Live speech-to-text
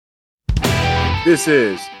This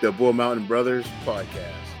is the Bull Mountain Brothers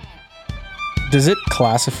podcast. Does it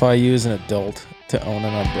classify you as an adult to own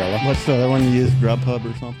an umbrella? What's the other one you use? Grubhub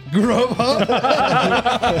or something? Grubhub?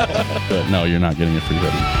 But no, you're not getting a free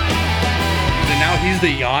hoodie. And now he's the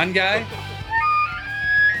yawn guy?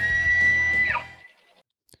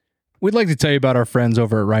 We'd like to tell you about our friends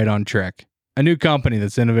over at Right on Trek, a new company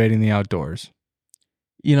that's innovating the outdoors.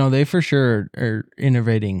 You know, they for sure are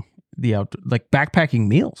innovating the like backpacking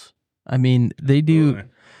meals. I mean, they do. Really?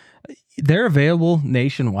 They're available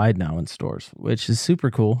nationwide now in stores, which is super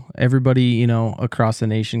cool. Everybody, you know, across the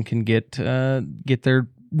nation can get their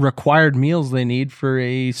required meals they need for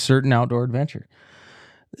a certain outdoor adventure.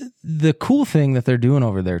 The cool thing that they're doing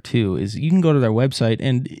over there too is you can go to their website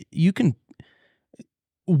and you can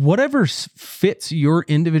whatever fits your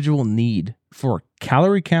individual need for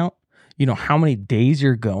calorie count. You know how many days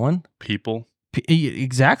you're going. People.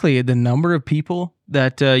 Exactly, the number of people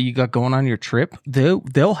that you got going on your trip,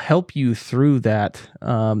 they'll help you through that.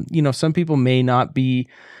 You know, some people may not be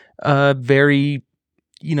very,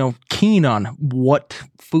 you know, keen on what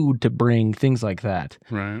food to bring, things like that.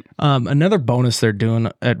 Right. Another bonus they're doing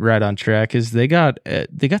at Right on Track is they got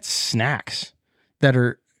snacks that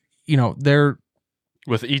are, you know, they're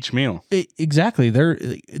With each meal. Exactly.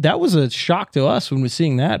 That was a shock to us when we're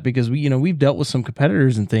seeing that because we've dealt with some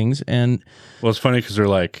competitors and things. And Well, it's funny because they're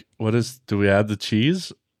like, do we add the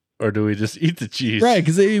cheese or do we just eat the cheese? right,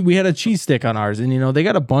 because we had a cheese stick on ours, and they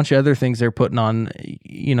got a bunch of other things they're putting on,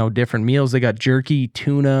 different meals. They got jerky,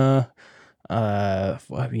 tuna,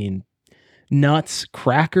 nuts,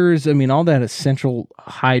 crackers. I mean, all that essential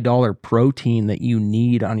high dollar protein that you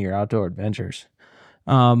need on your outdoor adventures.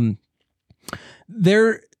 Another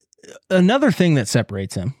thing that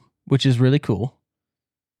separates them, which is really cool,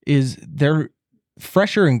 is their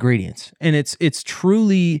fresher ingredients. And it's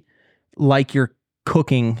truly like you're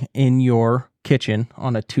cooking in your kitchen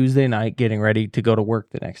on a Tuesday night, getting ready to go to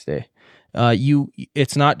work the next day.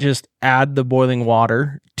 It's not just add the boiling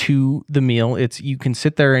water to the meal. You can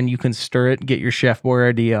sit there and you can stir it, get your Chef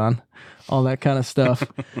Boyardee on, all that kind of stuff.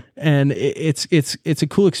 And it's a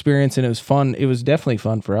cool experience, and it was fun. It was definitely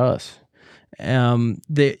fun for us.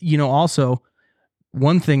 Also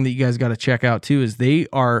one thing that you guys got to check out too is they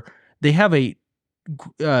have a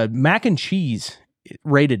mac and cheese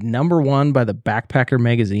rated number 1 by the Backpacker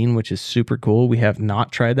magazine, which is super cool. We have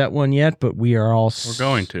not tried that one yet, but we're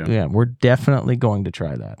going to. Yeah, we're definitely going to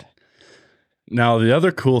try that. Now, the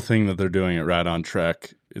other cool thing that they're doing at Right on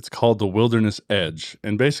Trek, it's called the Wilderness Edge.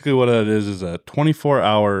 And basically what it is a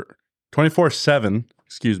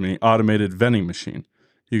 24/7, automated vending machine.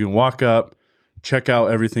 You can walk up, check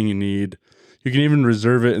out everything you need. You can even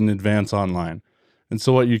reserve it in advance online. And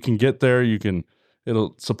so what you can get there,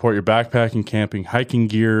 it'll support your backpacking, camping, hiking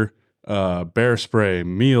gear, bear spray,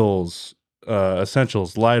 meals,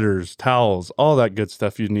 essentials, lighters, towels, all that good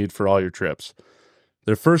stuff you need for all your trips.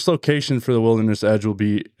 Their first location for the Wilderness Edge will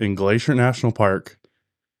be in Glacier National Park,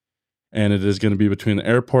 and it is going to be between the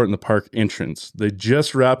airport and the park entrance. They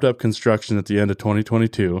just wrapped up construction at the end of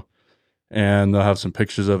 2022. And they'll have some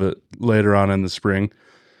pictures of it later on in the spring.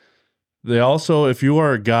 They also, if you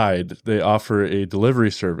are a guide, they offer a delivery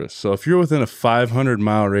service. So if you're within a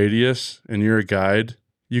 500-mile radius and you're a guide,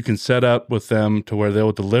 you can set up with them to where they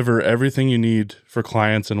will deliver everything you need for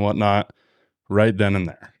clients and whatnot right then and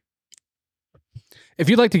there. If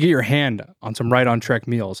you'd like to get your hand on some Right on Trek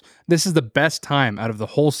meals, this is the best time out of the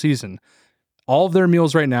whole season. All of their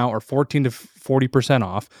meals right now are 14 to 40%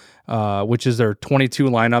 off, which is their 22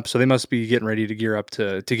 lineup. So they must be getting ready to gear up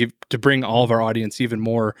to bring all of our audience even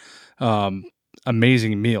more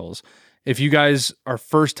amazing meals. If you guys are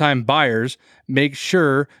first-time buyers, make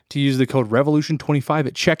sure to use the code REVOLUTION25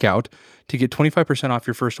 at checkout to get 25% off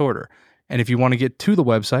your first order. And if you want to get to the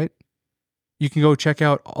website, you can go check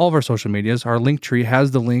out all of our social medias. Our link tree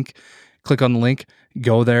has the link. Click on the link,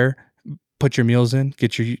 go there. Put your meals in,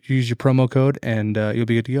 use your promo code, and you'll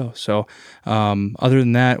be good to go. So other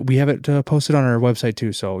than that, we have it posted on our website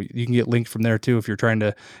too. So you can get linked from there too. If you're trying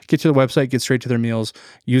to get to the website, get straight to their meals,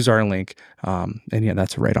 use our link. And yeah,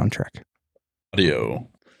 that's Right on Trek. Audio.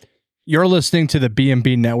 You're listening to the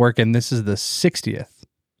B&B Network, and this is the 60th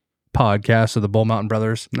podcast of the Bull Mountain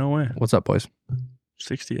Brothers. No way. What's up, boys?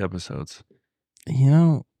 60 episodes.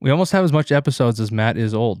 We almost have as much episodes as Matt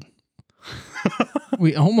is old.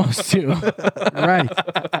 We almost do. Right.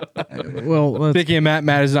 Well, Speaking of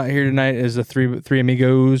Matt is not here tonight. Is the three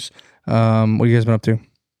amigos. What have you guys been up to?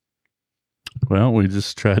 Well, we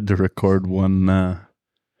just tried to record one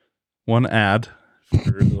ad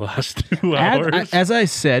for the last 2 hours. As I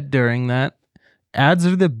said during that, ads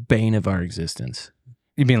are the bane of our existence.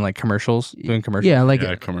 You mean like commercials? Doing commercials? Yeah, like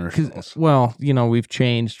Yeah, commercials. well, we've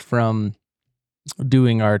changed from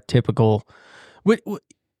doing our typical.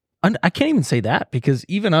 I can't even say that because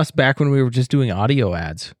even us back when we were just doing audio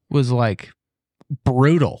ads was like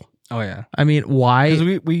brutal. Oh yeah. I mean, why?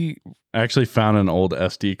 Because we I actually found an old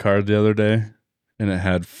SD card the other day, and it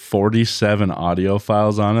had 47 audio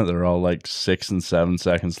files on it. They're all like 6 and 7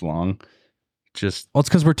 seconds long. Just, well, it's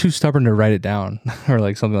because we're too stubborn to write it down or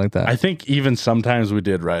like something like that. I think even sometimes we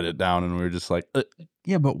did write it down, and we were just like,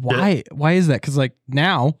 Yeah, but why? Why is that? Because like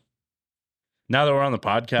now now that we're on the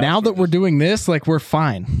podcast, that we're doing this, like we're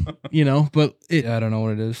fine, But I don't know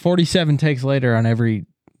what it is. 47 takes later on every.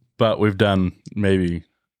 But we've done maybe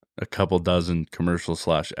a couple dozen commercial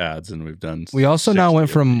 / ads, and we've done. We also now 60 went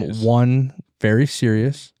of from these. one very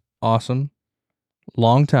serious, awesome,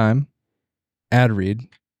 long time ad read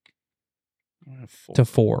to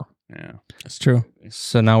 4. Yeah, It's true.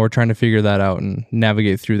 So now we're trying to figure that out and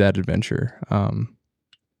navigate through that adventure. Do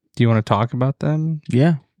you want to talk about them?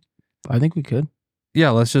 Yeah, I think we could.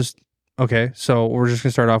 Yeah, let's just. Okay, so we're just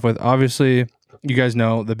gonna start off with, obviously, you guys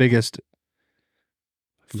know the biggest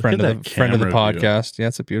friend at of that the camera view. podcast. Yeah,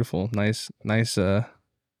 it's a beautiful, nice.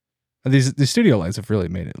 These studio lights have really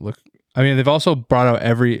made it look. I mean, they've also brought out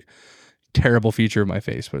every terrible feature of my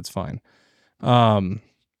face, but it's fine.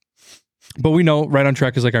 But we know Right on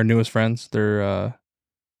Track is like our newest friends. They're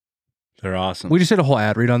awesome. we just did a whole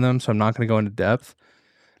ad read on them, so I'm not going to go into depth.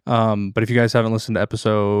 But if you guys haven't listened to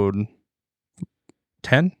episode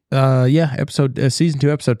 10, Yeah, season 2,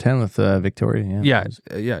 episode 10 with Victoria.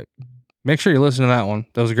 yeah, make sure you listen to that one.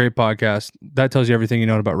 That was a great podcast. That tells you everything you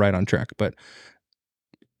know about Right on Track. But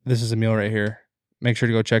this is a meal right here. Make sure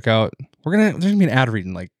to go check out. There's gonna be an ad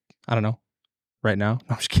reading, like, I don't know, right now.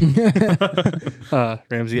 No, I'm just kidding.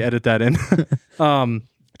 Ramsey, edit that in.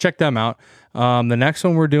 Check them out. The next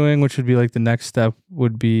one we're doing, which would be like the next step,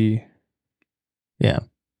 would be. Yeah.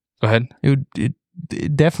 Go ahead. It'd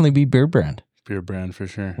definitely be Beard Brand. Beer brand for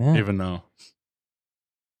sure. Yeah. Even though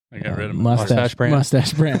I got rid of my Mustache brand.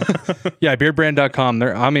 Mustache brand. Yeah, beardbrand.com.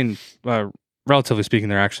 Relatively speaking,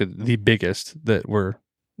 they're actually the biggest that we're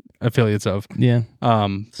affiliates of. Yeah. But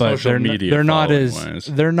Social media they're not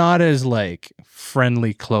following-wise. as like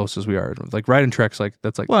friendly close as we are. Like Right on Track's like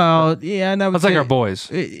that's like Well, yeah, and I would that's like say our boys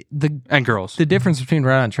the and girls. the difference between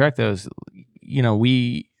Right on Track though is,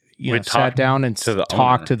 we sat talked down and to the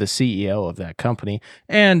talked owner. to the CEO of that company,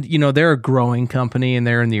 and they're a growing company and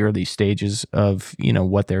they're in the early stages of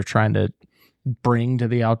what they're trying to bring to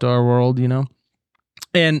the outdoor world.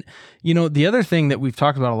 And the other thing that we've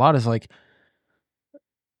talked about a lot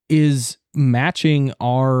is matching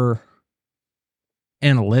our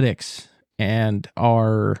analytics and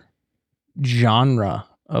our genre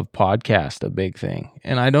of podcast a big thing.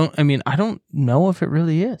 And I don't know if it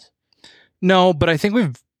really is. No, but I think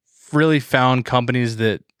we've really found companies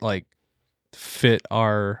that like fit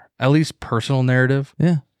our at least personal narrative.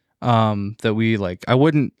 Yeah. That we like. I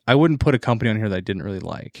wouldn't put a company on here that I didn't really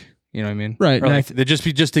like. You know what I mean? Right. Or And like, they'd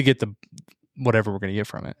just to get the whatever we're gonna get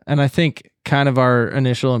from it. And I think kind of our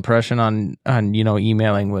initial impression on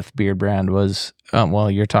emailing with Beard Brand was, well,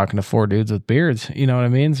 you're talking to 4 dudes with beards. You know what I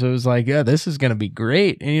mean? So it was like, yeah, this is going to be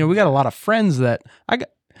great. And we got a lot of friends that I got,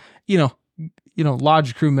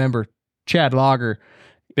 Lodge crew member Chad Logger.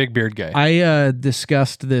 Big beard guy. I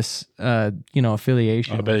discussed this,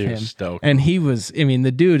 affiliation I bet with he him. was stoked. And he was,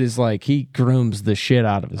 the dude is like, he grooms the shit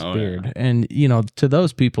out of his beard. Yeah. And, to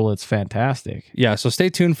those people, it's fantastic. Yeah, so stay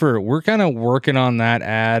tuned we're kind of working on that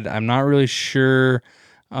ad. I'm not really sure.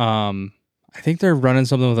 I think they're running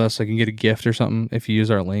something with us. I can get a gift or something if you use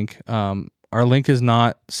our link. Our link is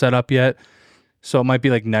not set up yet, so it might be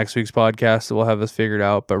like next week's podcast that we'll have this figured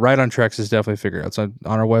out. But Right on Tracks is definitely figured out. It's on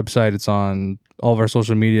our website. It's on all of our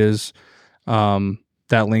social medias.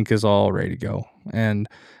 That link is all ready to go. And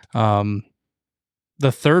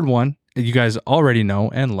the third one you guys already know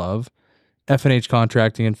and love, F&H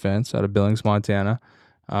Contracting and Fence out of Billings, Montana.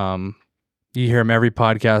 You hear them every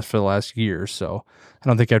podcast for the last year, so I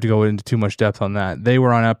don't think I have to go into too much depth on that. They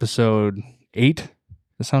were on episode 8. Does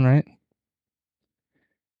that sound right?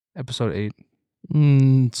 Episode 8.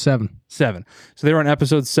 7. So they were on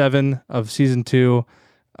episode 7 of season 2.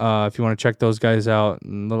 If you want to check those guys out,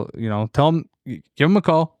 and tell them, give them a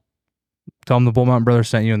call. Tell them the Bull Mountain Brothers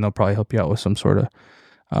sent you, and they'll probably help you out with some sort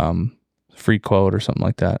of free quote or something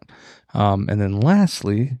like that. And then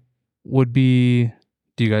lastly would be,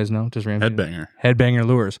 do you guys know? Does Ramsey Headbanger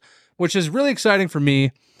Lures, which is really exciting for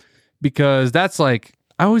me because that's like,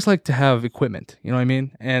 I always like to have equipment, you know what I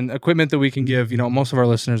mean? And equipment that we can give, most of our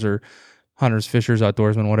listeners are hunters, fishers,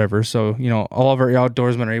 outdoorsmen, whatever. So, all of our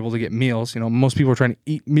outdoorsmen are able to get meals. Most people are trying to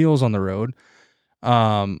eat meals on the road.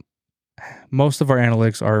 Most of our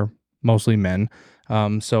analytics are mostly men.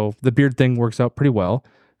 So the beard thing works out pretty well.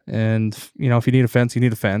 And, if you need a fence, you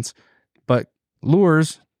need a fence. But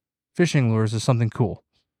fishing lures is something cool.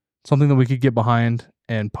 Something that we could get behind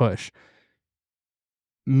and push.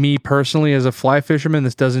 Me personally, as a fly fisherman,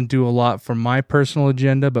 this doesn't do a lot for my personal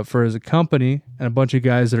agenda, but for as a company and a bunch of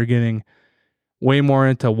guys that are getting way more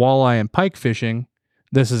into walleye and pike fishing,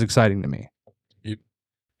 this is exciting to me.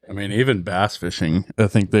 I mean, even bass fishing, I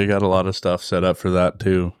think they got a lot of stuff set up for that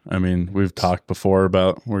too. I mean, we've talked before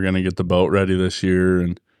about we're going to get the boat ready this year,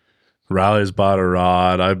 and Riley's bought a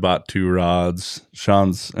rod. I bought 2 rods.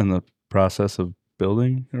 Sean's in the process of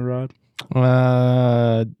building a rod.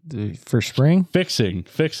 For spring,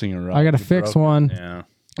 Fixing a rod. I got to fix one. Yeah.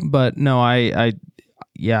 But no, I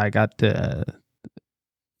got to.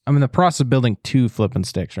 I'm in the process of building 2 flipping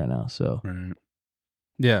sticks right now. So Right.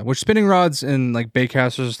 Yeah, which spinning rods and like bait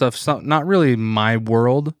casters and stuff, not really my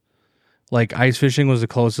world. Like ice fishing was the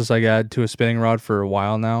closest I got to a spinning rod for a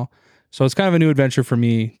while now. So it's kind of a new adventure for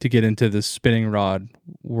me to get into this spinning rod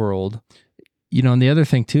world. And the other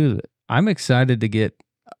thing too, I'm excited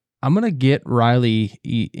I'm going to get Riley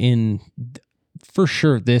in for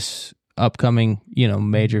sure this upcoming,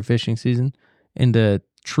 major fishing season into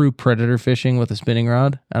true predator fishing with a spinning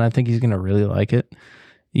rod. And I think he's going to really like it.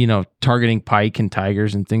 Targeting pike and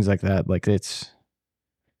tigers and things like that. Like, it's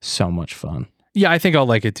so much fun. Yeah, I think I'll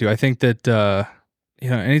like it too. I think that,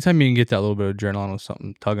 anytime you can get that little bit of adrenaline with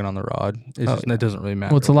something tugging on the rod, it doesn't really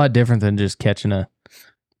matter. Well, it's a lot different than just catching a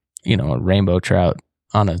rainbow trout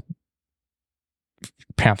on a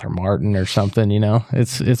Panther Martin or something,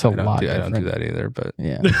 It's a lot different. I don't do that either, but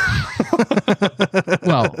yeah.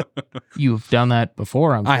 Well, you've done that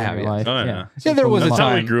before. I have, in your yeah. life. Oh, yeah. Yeah, there was a That's how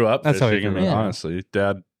we time. grew up That's how we fishing. grew I mean, up. honestly,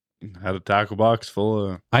 Dad had a tackle box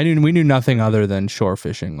full of. we knew nothing other than shore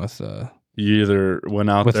fishing with. You either went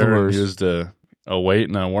out With there and lures. used a weight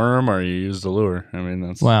and a worm, or you used a lure. I mean,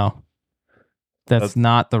 that's Wow. That's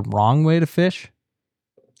not the wrong way to fish.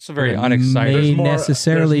 It's a very It unexciting. may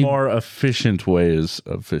necessarily- there's more efficient ways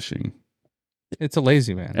of fishing, It's a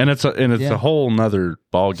lazy man. and it's Yeah. a whole nother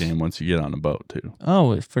ball game once you get on a boat too.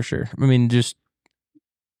 Oh, for sure. I mean, just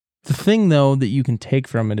the thing though that you can take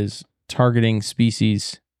from it is targeting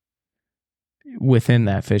species within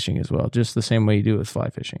that fishing as well, just the same way you do with fly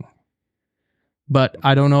fishing. But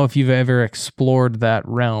I don't know if you've ever explored that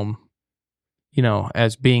realm,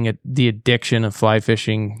 as being the addiction of fly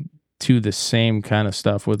fishing to the same kind of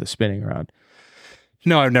stuff with a spinning rod.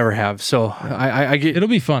 No, I've never have. So I get. It'll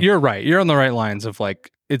be fun. You're right. You're on the right lines of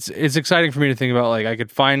like it's exciting for me to think about like I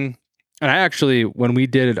could find. And I actually, when we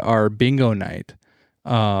did our bingo night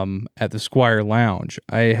at the Squire Lounge,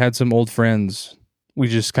 I had some old friends. We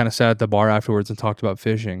just kind of sat at the bar afterwards and talked about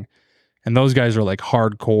fishing, and those guys are like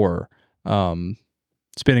hardcore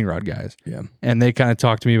spinning rod guys. Yeah. And they kind of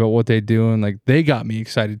talked to me about what they do, and like they got me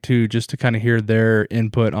excited too, just to kind of hear their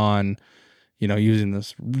input on, using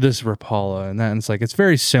this Rapala and that. And it's like it's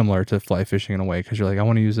very similar to fly fishing in a way because you're like, I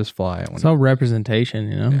want to use this fly. It's all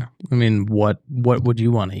representation, Yeah. I mean, what would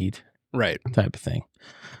you want to eat? Right. Type of thing.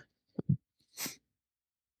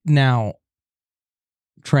 Now,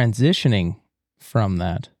 transitioning from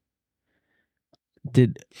that,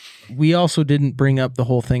 we also didn't bring up the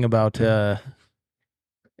whole thing about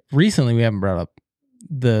recently we haven't brought up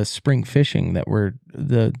the spring fishing that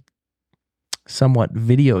the somewhat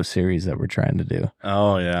video series that we're trying to do.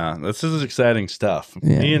 Oh yeah, this is exciting stuff.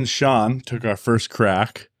 Yeah. Me and Sean took our first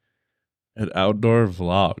crack at outdoor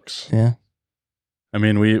vlogs. Yeah. I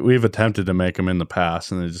mean, we've attempted to make them in the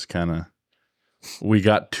past, and they just kind of we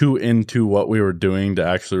got too into what we were doing to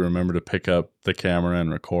actually remember to pick up the camera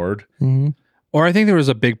and record. Mm-hmm. Or I think there was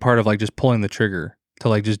a big part of like just pulling the trigger to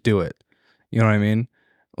like just do it. You know what I mean?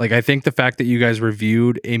 Like I think the fact that you guys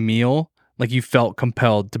reviewed a meal, like you felt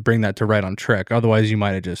compelled to bring that to Right on Trek. Otherwise, you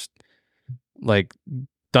might have just like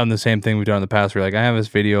done the same thing we've done in the past. Where like I have this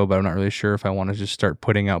video, but I'm not really sure if I want to just start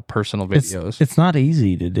putting out personal videos. It's not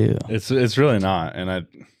easy to do. It's really not, and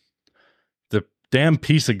the damn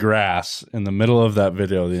piece of grass in the middle of that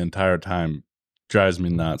video the entire time drives me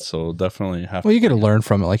nuts. So definitely have. Well, you get to learn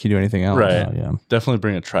from it like you do anything else. Right. Oh, yeah. Definitely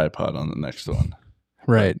bring a tripod on the next one.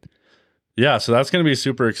 Right. Yeah, so that's going to be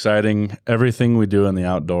super exciting. Everything we do in the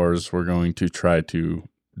outdoors, we're going to try to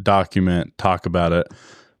document, talk about it.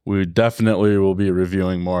 We definitely will be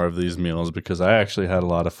reviewing more of these meals because I actually had a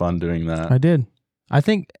lot of fun doing that. I did. I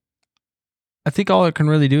think all it can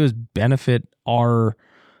really do is benefit our,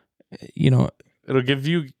 It'll give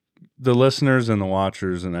you, the listeners and the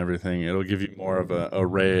watchers and everything, it'll give you more of an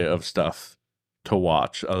array of stuff to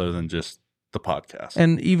watch other than just the podcast.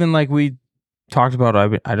 and even like we talked about,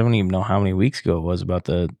 I don't even know how many weeks ago it was, about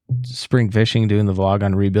the spring fishing, doing the vlog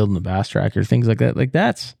on rebuilding the bass tracker, things like that. Like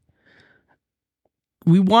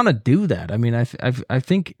we want to do that. I mean, I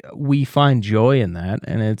think we find joy in that,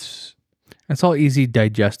 and it's all easy,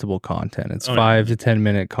 digestible content. It's 5 to 10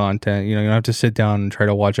 minute content. You know, you don't have to sit down and try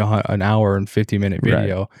to watch an hour and 50-minute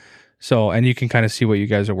video. Right. So, and you can kind of see what you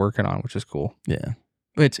guys are working on, which is cool. Yeah.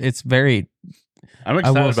 It's very, I'm I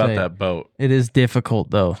will excited about say, that boat. it is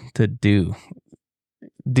difficult though to do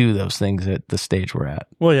those things at the stage we're at.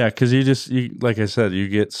 Well, yeah, because you like I said, you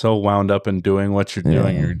get so wound up in doing what you're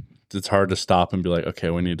doing. It's hard to stop and be like, okay,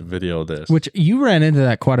 we need to video this. Which you ran into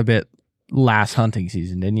that quite a bit last hunting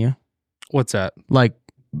season, didn't you? What's that? Like,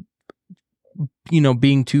 you know,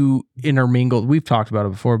 being too intermingled. We've talked about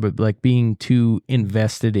it before, but like being too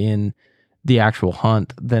invested in the actual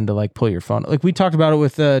hunt than to like pull your phone. Like we talked about it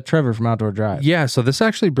with Trevor from Outdoor Drive. Yeah. So this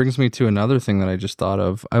actually brings me to another thing that I just thought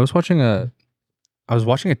of. I was watching a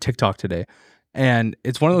TikTok today, and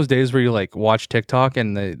it's one of those days where you like watch TikTok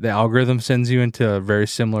and the algorithm sends you into very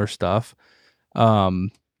similar stuff.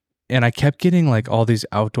 And I kept getting like all these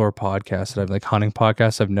outdoor podcasts that I've like hunting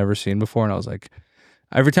podcasts I've never seen before. And I was like,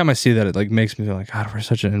 every time I see that, it like makes me feel like, God, we're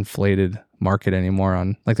such an inflated market anymore.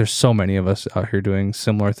 On like, there's so many of us out here doing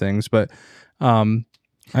similar things, but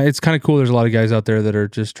it's kind of cool. There's a lot of guys out there that are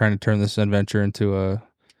just trying to turn this adventure into a,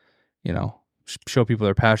 you know, show people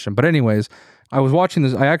their passion. But anyways, I was watching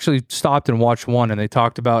this. I actually stopped and watched one, and they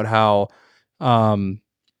talked about how, I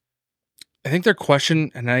think their question,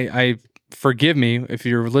 and I forgive me if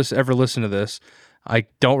you're ever listen to this, I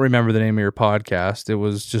don't remember the name of your podcast. It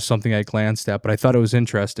was just something I glanced at, but I thought it was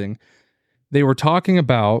interesting. They were talking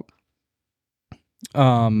about,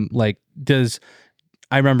 like,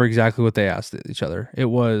 I remember exactly what they asked each other. It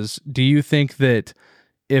was, do you think that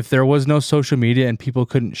if there was no social media and people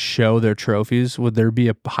couldn't show their trophies, would there be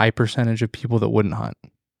a high percentage of people that wouldn't hunt?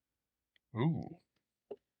 Ooh.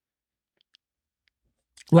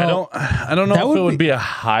 Well, I don't know if it would be a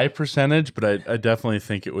high percentage, but I definitely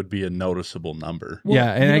think it would be a noticeable number. Well,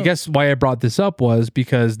 yeah, and I guess why I brought this up was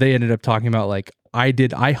because they ended up talking about like I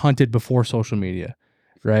hunted before social media,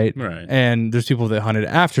 right? Right. And there's people that hunted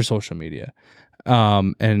after social media.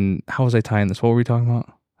 And how was I tying this? What were we talking about?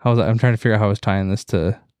 I'm trying to figure out how I was tying this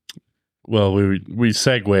to. Well, we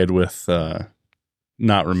segued with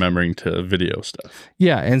not remembering to video stuff.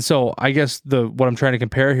 Yeah, and so I guess what I'm trying to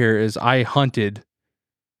compare here is I hunted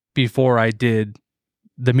before I did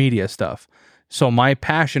the media stuff. So my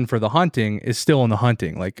passion for the hunting is still in the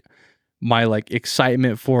hunting. Like my like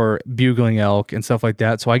excitement for bugling elk and stuff like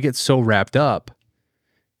that. So I get so wrapped up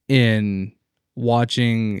in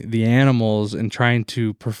watching the animals and trying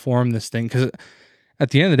to perform this thing. Because at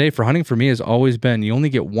the end of the day, for hunting for me has always been, you only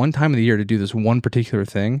get one time of the year to do this one particular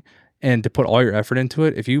thing and to put all your effort into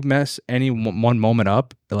it. If you mess any one moment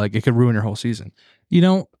up, like it could ruin your whole season. You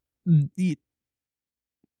know,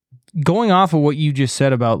 going off of what you just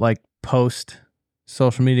said about like post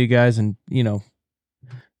social media guys and, you know,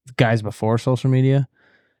 guys before social media,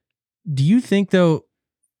 do you think though,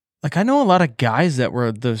 like I know a lot of guys that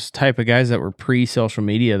were those type of guys that were pre-social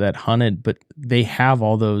media that hunted, but they have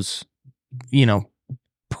all those, you know,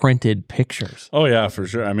 printed pictures. Oh yeah, for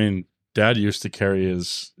sure. I mean, Dad used to carry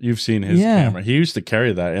you've seen his camera. He used to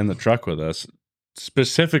carry that in the truck with us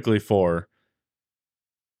specifically for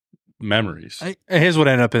memories. His would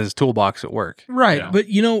end up in his toolbox at work. Right. Yeah. But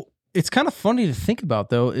you know, it's kind of funny to think about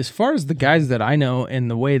though, as far as the guys that I know and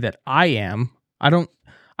the way that I am,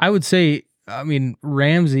 I would say, I mean,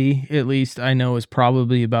 Ramsey, at least I know is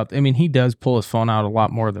probably he does pull his phone out a lot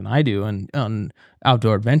more than I do on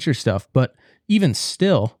outdoor adventure stuff, but even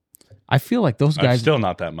still, I feel like those guys still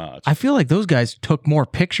not that much. I feel like those guys took more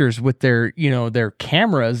pictures with their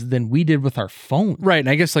cameras than we did with our phones. Right. And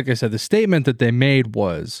I guess, like I said, the statement that they made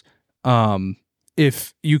was,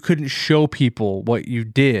 if you couldn't show people what you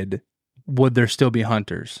did, would there still be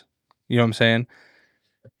hunters? You know what I'm saying?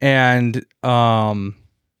 And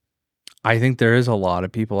I think there is a lot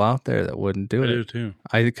of people out there that wouldn't do it. I do too.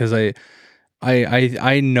 Because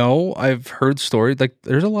I know I've heard stories like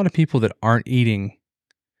there's a lot of people that aren't eating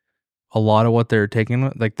a lot of what they're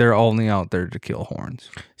taking. Like they're only out there to kill horns.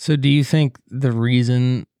 So do you think the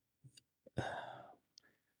reason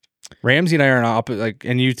Ramsey and I are an like,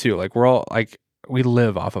 and you too, like we're all like, we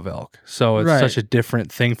live off of elk. So it's such a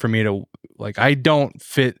different thing for me to like, we don't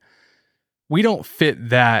fit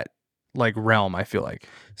that like realm, I feel like.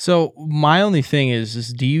 So my only thing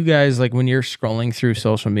is do you guys like when you're scrolling through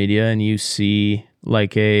social media and you see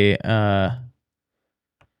like a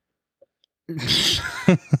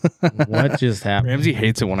what just happened? Ramsey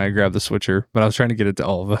hates it when I grab the switcher, but I was trying to get it to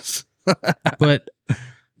all of us. But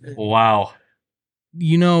wow.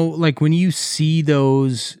 like when you see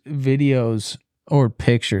those videos or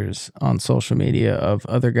pictures on social media of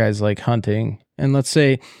other guys like hunting, and let's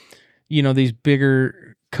say, these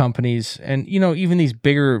bigger companies and, even these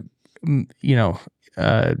bigger,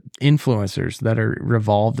 influencers that are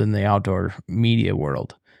revolved in the outdoor media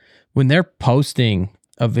world, when they're posting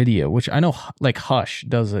a video, which I know like Hush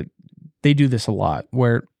does it, they do this a lot,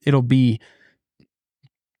 where it'll be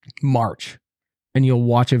March and you'll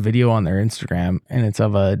watch a video on their Instagram and it's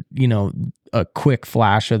of a quick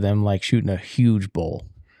flash of them like shooting a huge bull.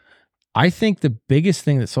 I think the biggest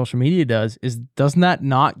thing that social media doesn't that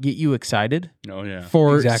not get you excited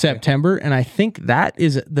for Exactly. September? And I think that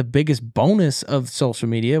is the biggest bonus of social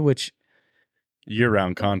media, which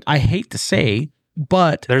Year-round content. I hate to say,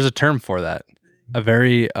 but There's a term for that. A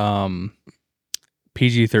very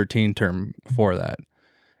PG-13 term for that.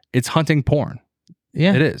 It's hunting porn.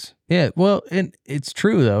 yeah, It is. yeah. Well, and it's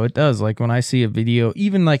true though. It does. Like when I see a video,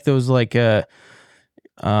 even like those like you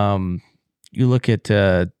look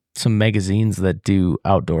at some magazines that do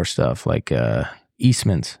outdoor stuff, like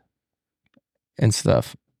Eastman's and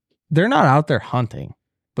stuff. They're not out there hunting,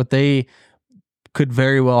 but they could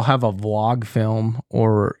very well have a vlog film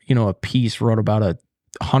or a piece wrote about a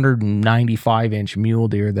 195-inch mule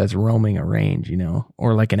deer that's roaming a range,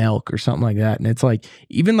 or like an elk or something like that. And it's like,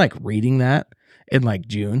 even like reading that in like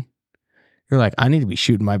June, you're like, I need to be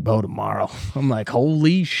shooting my bow tomorrow. I'm like,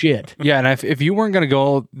 holy shit. Yeah, and if you weren't going to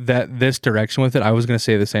go this direction with it, I was going to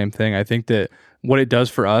say the same thing. I think that what it does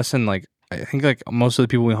for us, and like I think like most of the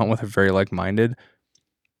people we hunt with are very like-minded.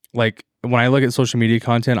 Like when I look at social media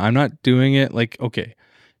content, I'm not doing it like, okay,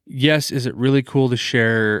 yes, is it really cool to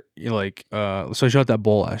share? Like, so I shot that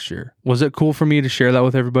bull last year. Was it cool for me to share that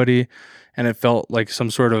with everybody? And it felt like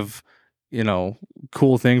some sort of,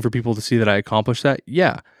 cool thing for people to see that I accomplished that.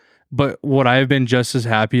 Yeah. But would I have been just as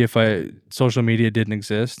happy if social media didn't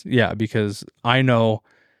exist? Yeah, because I know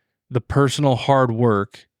the personal hard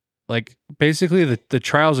work, like basically the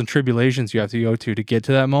trials and tribulations you have to go to get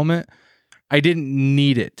to that moment. I didn't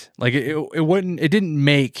need it. Like it didn't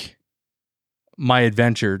make my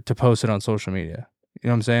adventure to post it on social media. You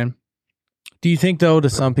know what I'm saying? Do you think though, to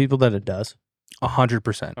some people that it does?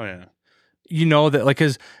 100%. Oh yeah. That like,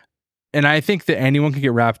 and I think that anyone can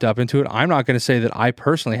get wrapped up into it. I'm not going to say that I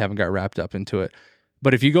personally haven't got wrapped up into it,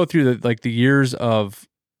 but if you go through the years of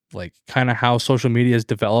like kind of how social media has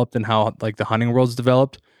developed and how like the hunting world's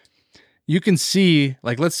developed, you can see,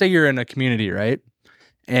 like, let's say you're in a community, right?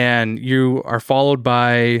 And you are followed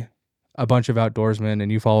by a bunch of outdoorsmen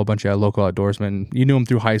and you follow a bunch of local outdoorsmen. You knew them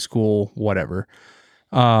through high school, whatever.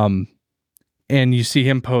 And you see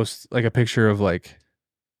him post like a picture of like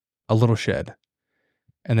a little shed.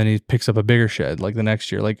 And then he picks up a bigger shed like the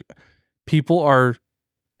next year. Like people are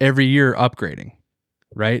every year upgrading,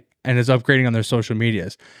 right? And is upgrading on their social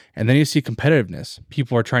medias. And then you see competitiveness.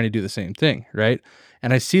 People are trying to do the same thing, right?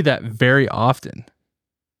 And I see that very often.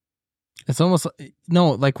 It's almost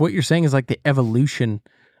like what you're saying is like the evolution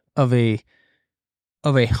of a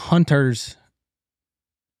hunter's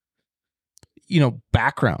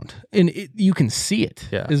background, and you can see it.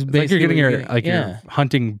 Yeah, is it's like you're getting your yeah. your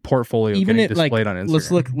hunting portfolio Even getting it displayed like on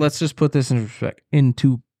Instagram. let's just put this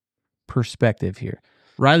into perspective here.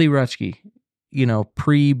 Riley Rutschke,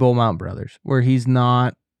 pre Bull Mountain Brothers, where he's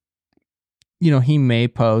not, he may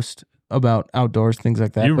post about outdoors, things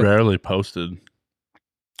like that. You but, rarely posted.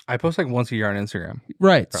 I post like once a year on Instagram.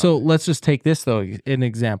 right. Probably. So let's just take this though, an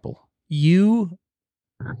example. You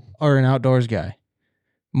are an outdoors guy.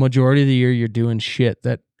 Majority of the year you're doing shit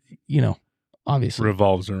that, obviously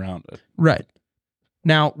Revolves around it. right.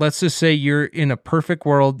 Now, let's just say you're in a perfect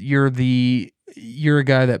world. You're a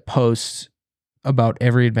guy that posts about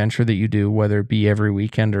every adventure that you do, whether it be every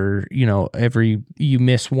weekend or, you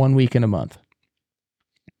miss 1 week in a month.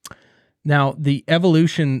 Now, the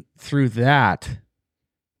evolution through that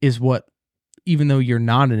is what, even though you're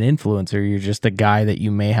not an influencer, you're just a guy that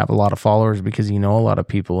you may have a lot of followers because a lot of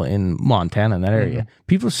people in Montana in that area.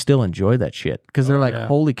 People still enjoy that shit because they're like,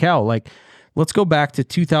 holy cow. Like, let's go back to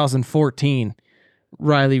 2014,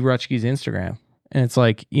 Riley Rutschke's Instagram. And it's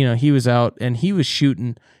like, he was out and he was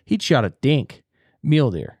shooting, he'd shot a dink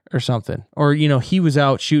mule deer or something. Or, he was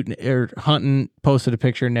out shooting or hunting, posted a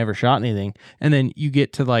picture, never shot anything. And then you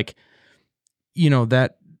get to like,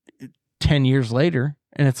 that 10 years later,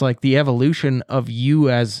 and it's like the evolution of you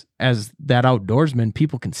as that outdoorsman.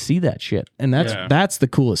 People can see that shit, and that's the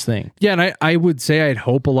coolest thing. Yeah, and I would say I'd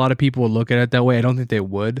hope a lot of people would look at it that way. I don't think they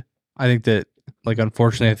would. I think that, like,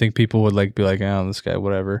 unfortunately, I think people would like be like, "Oh, this guy,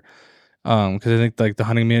 whatever." Because I think like the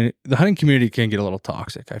hunting community can get a little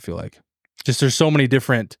toxic. I feel like just there's so many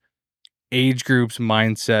different age groups,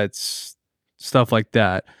 mindsets, stuff like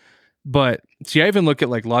that. But see, I even look at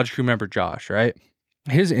like Lodge crew member Josh, right?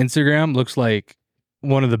 His Instagram looks like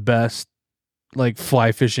one of the best like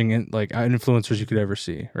fly fishing like influencers you could ever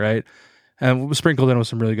see, right? And sprinkled in with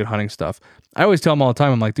some really good hunting stuff. I always tell him all the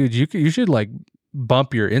time, I'm like, dude, you should like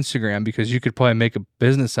bump your Instagram because you could probably make a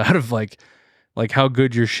business out of like how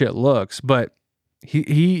good your shit looks. But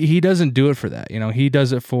he doesn't do it for that. You know, he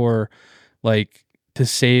does it for like to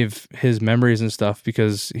save his memories and stuff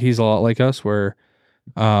because he's a lot like us where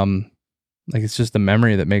like it's just the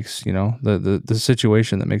memory that makes, you know, the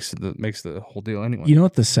situation that makes the whole deal anyway. You know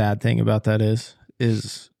what the sad thing about that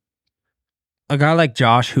is a guy like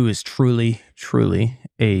Josh, who is truly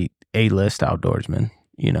a A-list outdoorsman.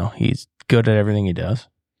 You know, he's good at everything he does.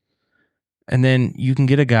 And then you can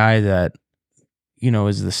get a guy that, you know,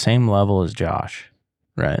 is the same level as Josh,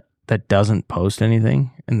 right? That doesn't post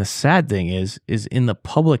anything. And the sad thing is in the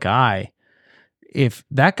public eye, if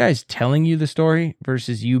that guy's telling you the story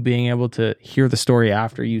versus you being able to hear the story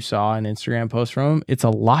after you saw an Instagram post from him, it's a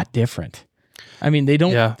lot different. I mean,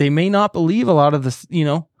 they may not believe a lot of this, you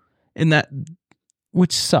know, in that,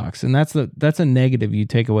 which sucks. And that's a negative you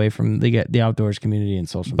take away from the outdoors community and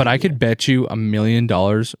social media. But I could bet you $1 million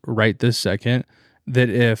right this second that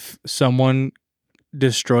if someone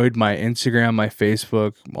destroyed my Instagram, my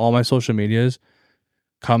Facebook, all my social medias,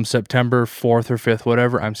 come September 4th or 5th,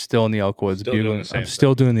 whatever, I'm still in the Elkwoods. I'm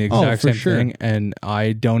still doing the exact same thing, and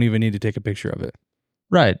I don't even need to take a picture of it.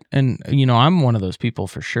 Right. And, you know, I'm one of those people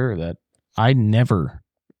for sure that I never,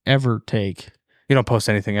 ever take... You don't post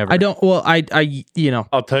anything ever. I don't... Well, I you know...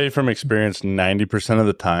 I'll tell you from experience, 90% of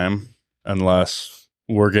the time, unless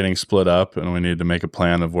we're getting split up and we need to make a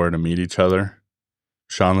plan of where to meet each other,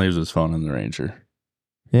 Sean leaves his phone in the Ranger.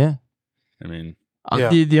 Yeah. I mean... Yeah.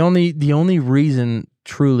 The only reason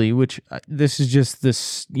truly, which this is just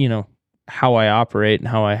this, you know, how I operate and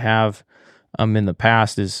how I have in the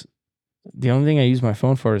past, is the only thing I use my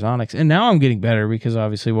phone for is Onyx. And now I'm getting better because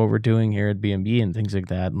obviously what we're doing here at B&B and things like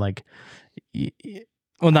that, and like,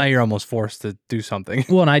 well, now you're almost forced to do something.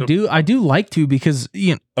 Well, and I do like to, because,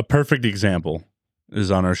 you know, a perfect example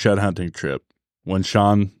is on our shed hunting trip when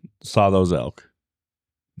Sean saw those elk.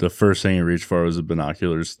 The first thing he reached for was the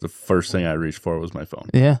binoculars. The first thing I reached for was my phone.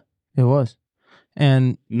 Yeah, it was.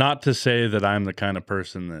 And not to say that I'm the kind of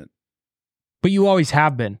person that... But you always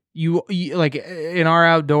have been. You like, in our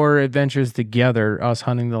outdoor adventures together, us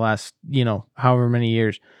hunting the last, you know, however many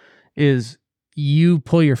years, is you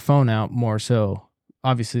pull your phone out more so,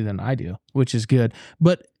 obviously, than I do, which is good.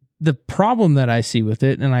 But the problem that I see with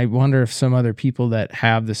it, and I wonder if some other people that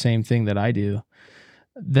have the same thing that I do,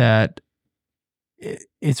 that...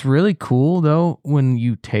 It's really cool though when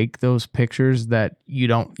you take those pictures that you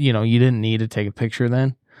don't, you know, you didn't need to take a picture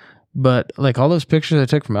then, but like all those pictures I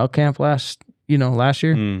took from elk camp last year,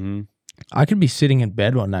 Mm-hmm. I could be sitting in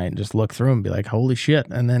bed one night and just look through and be like, holy shit.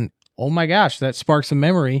 And then, oh my gosh, that sparks a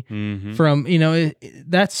memory from, you know,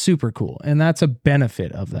 that's super cool. And that's a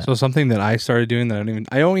benefit of that. So something that I started doing that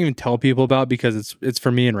I don't even tell people about because it's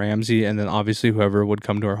for me and Ramsey. And then obviously whoever would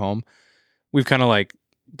come to our home, we've kind of like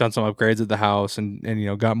done some upgrades at the house and you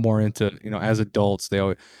know, got more into, you know, as adults, they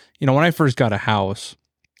always, you know, when I first got a house,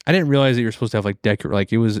 I didn't realize that you're supposed to have like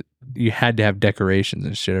you had to have decorations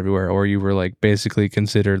and shit everywhere, or you were like basically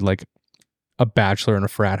considered like a bachelor in a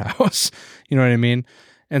frat house. You know what I mean?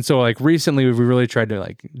 And so like recently we really tried to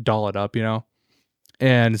like doll it up, you know,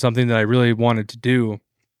 and something that I really wanted to do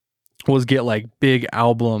was get like big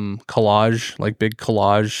album collage, like big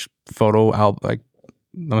collage photo album, like,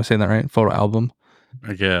 am I saying that right? Photo album.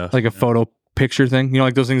 I guess. Like a photo picture thing. You know,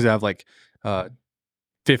 like those things that have like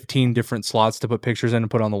 15 different slots to put pictures in and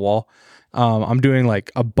put on the wall. I'm doing like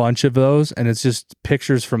a bunch of those, and it's just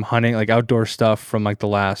pictures from hunting, like outdoor stuff from like the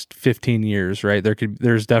last 15 years, right?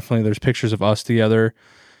 There's pictures of us together,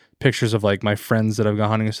 pictures of like my friends that I've gone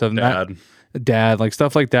hunting and stuff. Dad, like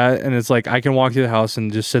stuff like that. And it's like I can walk through the house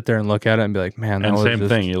and just sit there and look at it and be like, man, that was same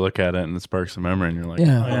thing. You look at it and it sparks a memory, and you're like,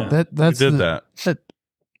 yeah, that's that.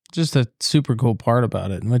 Just a super cool part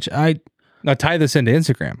about it, which now tie this into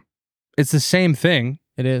Instagram. It's the same thing.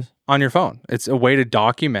 It is on your phone. It's a way to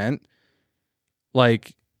document,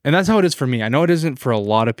 like, and that's how it is for me. I know it isn't for a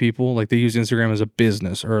lot of people. Like they use Instagram as a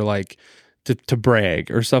business or like to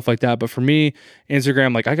brag or stuff like that. But for me,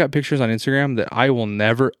 Instagram, like I got pictures on Instagram that I will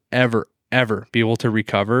never, ever, ever be able to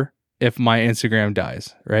recover if my Instagram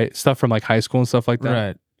dies. Right, stuff from like high school and stuff like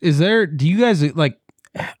that. Right. Do you guys like?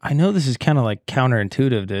 I know this is kind of like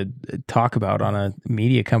counterintuitive to talk about on a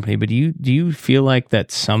media company, but do you feel like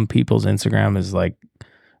that some people's Instagram is like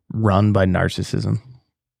run by narcissism?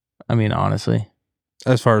 I mean, honestly,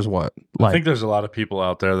 As far as what? I Like, think there's a lot of people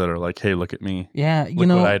out there that are like, "Hey, look at me." yeah, Look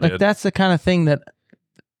what I like did. that's the kind of thing that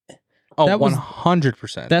Oh, That was-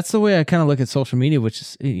 100%. that's the way I kind of look at social media, which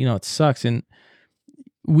is, it sucks. And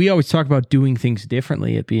we always talk about doing things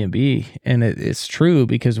differently at B&B, and it's true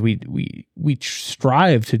because we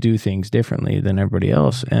strive to do things differently than everybody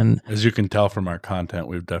else. And As you can tell from our content,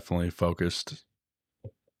 we've definitely focused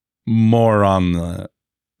more on the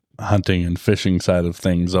hunting and fishing side of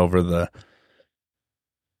things over the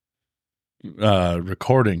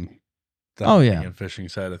recording. The Oh, hunting yeah. and fishing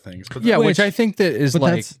side of things. But yeah, which which- I think that is but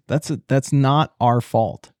like that's not our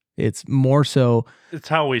fault. It's more so it's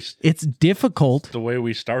how we. it's difficult The way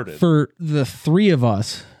we started. for the three of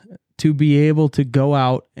us to be able to go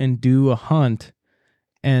out and do a hunt,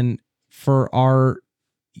 and for our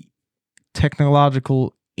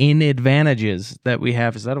technological inadvantages that we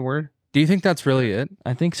have. Is that a word? do you think that's really it?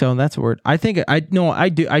 I think so. That's a word. I think I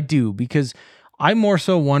do because I more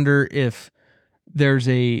so wonder if there's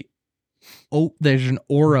an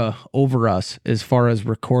aura over us as far as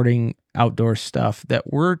recording outdoor stuff,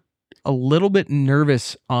 that we're a little bit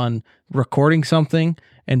nervous on recording something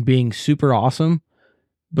and being super awesome,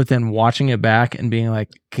 but then watching it back and being like,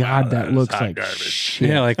 God, Wow, that that is looks hot like garbage. shit.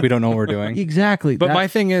 Yeah, like we don't know what we're doing. Exactly. But my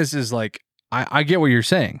thing is like I get what you're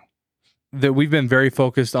saying. That we've been very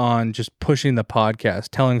focused on just pushing the podcast,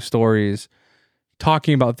 telling stories,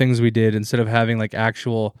 talking about things we did instead of having like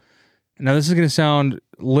actual. Now this is going to sound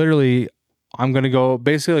literally. I'm going to go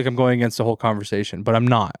basically like I'm going against the whole conversation, but I'm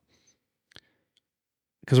not,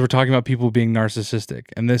 because we're talking about people being narcissistic,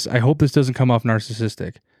 and this I hope this doesn't come off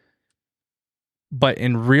narcissistic. But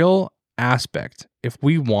in real aspect, if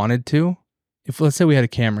we wanted to, if let's say we had a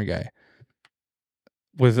camera guy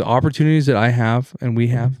with the opportunities that I have and we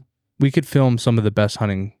have, we could film some of the best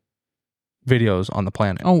hunting videos on the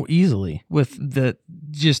planet. Oh, easily. With the,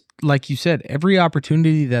 just like you said, every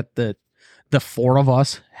opportunity that the four of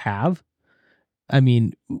us have, I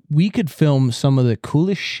mean, we could film some of the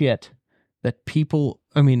coolest shit that people,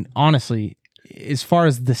 I mean, honestly, as far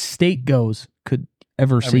as the state goes, could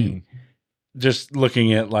ever I see. mean, just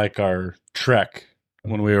looking at like our trek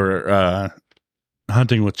when we were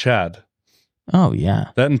hunting with Chad, Oh,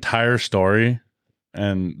 yeah. that entire story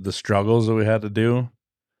and the struggles that we had to do,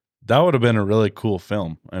 that would have been a really cool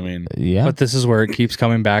film. I mean, Yeah. But this is where it keeps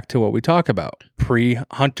coming back to what we talk about: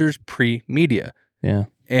 pre-hunters, pre-media. Yeah.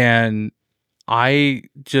 And I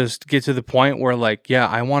just get to the point where like, yeah,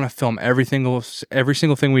 I want to film every single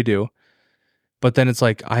thing we do. But then it's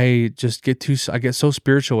like, I get so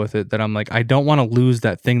spiritual with it that I'm like, I don't want to lose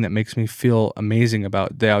that thing that makes me feel amazing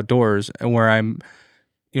about the outdoors, and where I'm,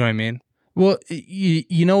 you know what I mean? Well,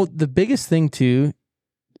 the biggest thing too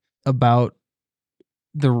about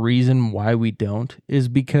the reason why we don't is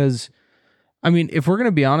because, I mean, if we're going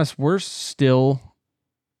to be honest, we're still,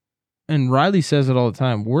 and Riley says it all the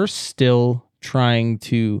time, we're still trying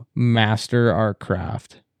to master our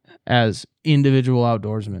craft as individual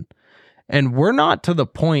outdoorsmen. And we're not to the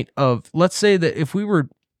point of, let's say that if we were,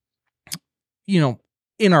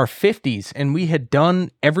 in our 50s and we had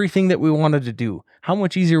done everything that we wanted to do, how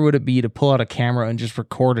much easier would it be to pull out a camera and just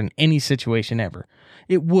record in any situation ever?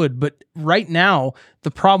 It would. But right now,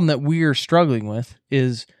 the problem that we are struggling with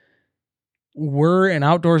is we're an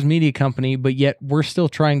outdoors media company, but yet we're still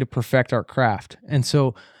trying to perfect our craft. And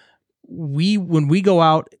so when we go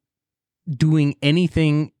out doing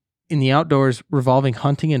anything in the outdoors revolving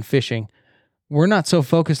hunting and fishing, we're not so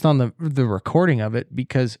focused on the recording of it,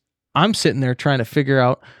 because I'm sitting there trying to figure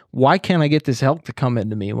out, why can't I get this elk to come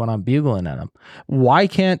into me when I'm bugling at him? Why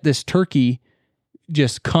can't this turkey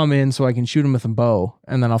just come in so I can shoot him with a bow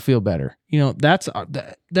and then I'll feel better?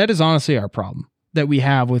 That is honestly our problem that we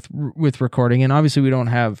have with recording. And obviously we don't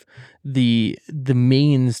have the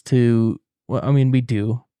means to, well, I mean, we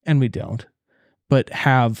do and we don't, but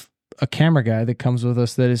have a camera guy that comes with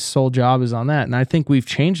us that his sole job is on that. And I think we've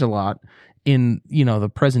changed a lot in, the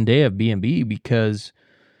present day of B&B, because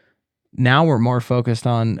now we're more focused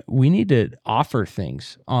on, we need to offer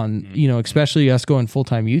things on, especially us going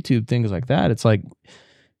full-time YouTube, things like that. It's like,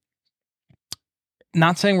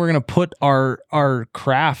 not saying we're going to put our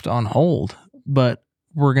craft on hold, but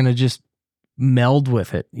we're going to just meld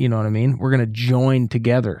with it. You know what I mean? We're going to join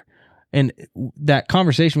together. And that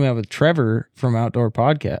conversation we had with Trevor from Outdoor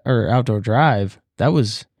Podcast or Outdoor Drive, that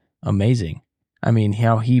was amazing. I mean,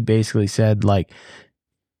 how he basically said, like,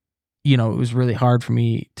 it was really hard for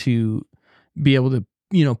me to be able to,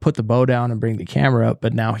 put the bow down and bring the camera up.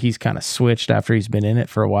 But now he's kind of switched after he's been in it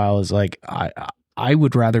for a while. Is like, I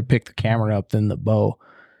would rather pick the camera up than the bow.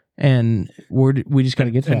 And we just got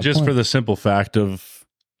to get to that just point. for the simple fact of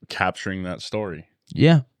capturing that story.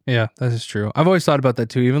 Yeah. Yeah, that is true. I've always thought about that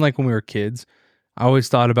too. Even like when we were kids, I always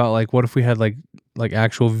thought about like, what if we had like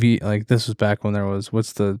actual like this was back when there was,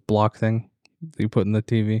 what's the block thing that you put in the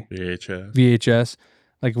TV? VHS.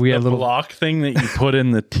 Like we had a little block thing that you put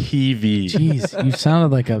in the TV. Jeez, you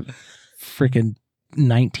sounded like a freaking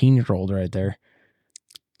 19-year-old right there.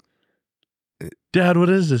 Dad, what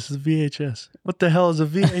is this? It's a VHS. What the hell is a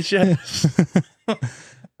VHS?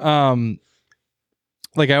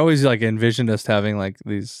 Like I always like envisioned us having like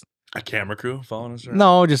these A camera crew following us around?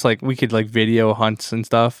 No, just like we could like video hunts and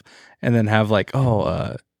stuff, and then have like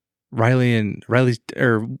Riley's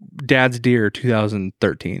or Dad's Deer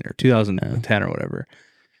 2013 or 2010 or whatever.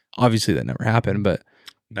 Obviously, that never happened, but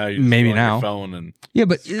Now you just maybe go on your now. phone and Yeah,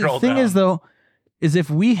 but Scroll the thing is, down. though, is if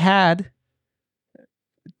we had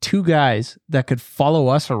two guys that could follow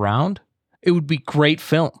us around, it would be great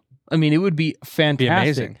film. I mean, it would be fantastic. Be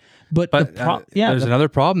amazing. But, But there's another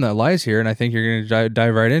problem that lies here, and I think you're going to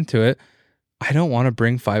dive right into it. I don't want to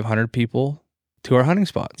bring 500 people to our hunting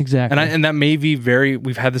spots. exactly. And that may be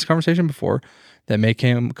we've had this conversation before, that may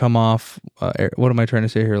come off, what am I trying to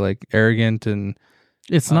say here? Like arrogant and...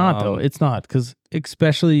 It's not though. It's not, because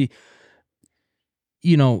especially,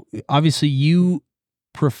 obviously you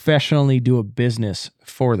professionally do a business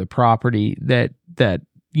for the property that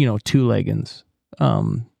two leggings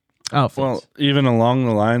outfits. well, even along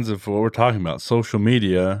the lines of what we're talking about, social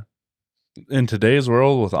media, in today's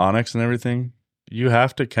world with Onyx and everything, you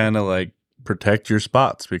have to kind of like protect your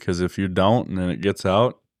spots, because if you don't and then it gets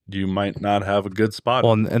out, you might not have a good spot.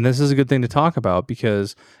 Well, and this is a good thing to talk about,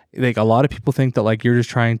 because like a lot of people think that like you're just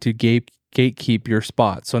trying to gatekeep your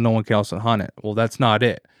spot so no one can also hunt it. Well, that's not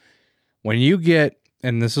it. When you get,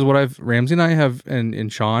 and this is what Ramsey and I have,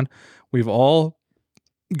 and Sean, we've all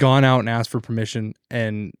gone out and asked for permission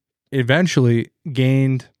and eventually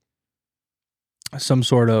gained some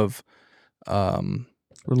sort of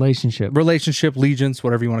relationship, allegiance,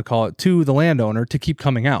 whatever you want to call it, to the landowner to keep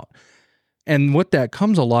coming out. And with that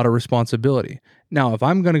comes a lot of responsibility. Now, if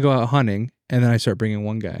I'm going to go out hunting and then I start bringing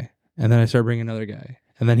one guy and then I start bringing another guy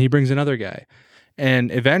and then he brings another guy,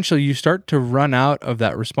 and eventually you start to run out of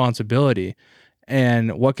that responsibility.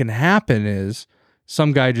 And what can happen is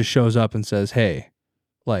some guy just shows up and says, hey,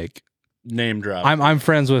 like, name drop. I'm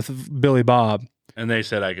friends with Billy Bob. And they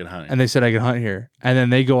said I could hunt. And they said I could hunt here. And then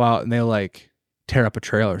they go out and they like tear up a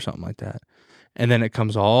trail or something like that. And then it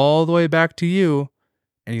comes all the way back to you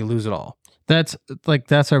and you lose it all. That's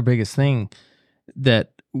our biggest thing.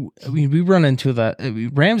 That we run into that.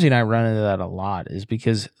 Ramsey and I run into that a lot, is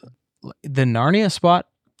because the Narnia spot.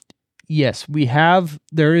 Yes,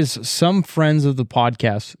 there is some friends of the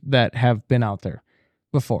podcast that have been out there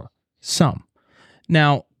before. Some.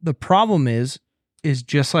 Now, the problem is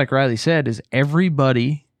just like Riley said, is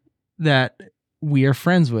everybody that we are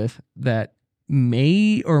friends with that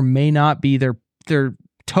may or may not be their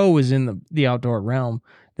toe is in the outdoor realm.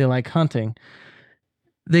 They like hunting.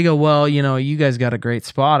 They go, well, you guys got a great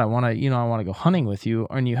spot. I want to go hunting with you.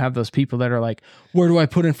 And you have those people that are like, where do I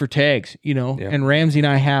put in for tags? Yeah. And Ramsey and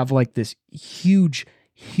I have like this huge,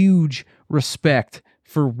 huge respect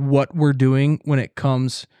for what we're doing when it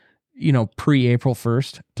comes, pre-April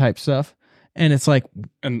 1st type stuff. And it's like,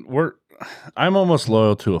 and I'm almost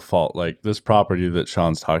loyal to a fault. Like this property that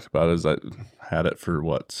Sean's talked about is I had it for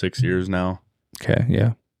 6 years now. Okay.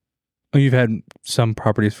 Yeah. Oh, you've had some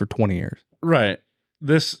properties for 20 years. Right.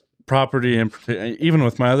 This property, even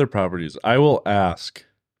with my other properties, I will ask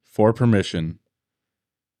for permission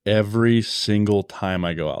every single time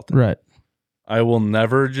I go out there. right. I will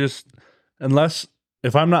never unless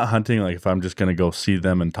if I'm not hunting, like if I'm just going to go see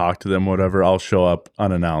them and talk to them, whatever, I'll show up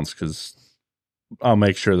unannounced because I'll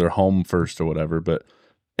make sure they're home first or whatever. But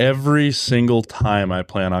every single time I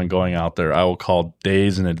plan on going out there, I will call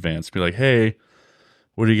days in advance, be like, hey,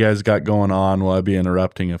 what do you guys got going on? Will I be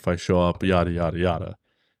interrupting if I show up? Yada, yada, yada.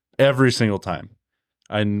 Every single time.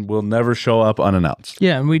 I will never show up unannounced.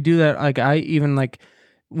 Yeah. And we do that. Like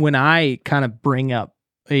when I kind of bring up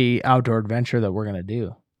a outdoor adventure that we're going to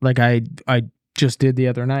do, like I just did the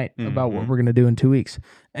other night about what we're going to do in 2 weeks.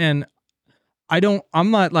 And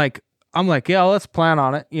I'm like, yeah, let's plan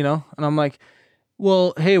on it, And I'm like,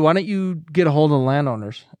 well, hey, why don't you get a hold of the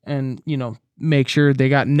landowners and, make sure they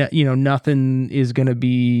got, nothing is going to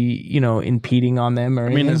be, impeding on them or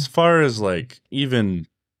anything. I mean, as far as like even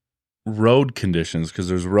road conditions, because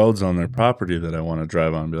there's roads on their property that I want to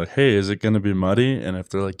drive on, be like, hey, is it going to be muddy? And if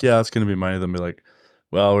they're like, yeah, it's going to be muddy, then be like,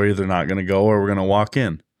 well, we're either not going to go or we're going to walk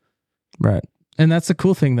in. Right. And that's the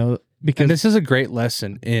cool thing though, because And this is a great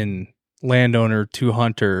lesson in landowner to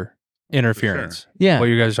hunter interference. Sure. yeah, What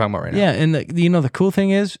you guys are talking about right now. yeah. And the cool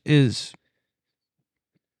thing is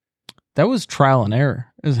that was trial and error.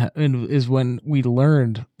 is when we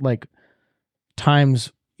learned like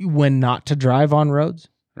times when not to drive on roads,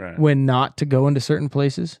 Right. when not to go into certain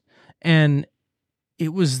places. And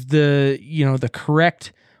it was the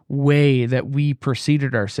correct way that we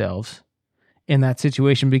preceded ourselves in that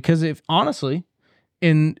situation. Because if honestly,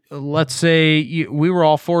 let's say we were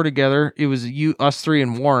all four together, it was us three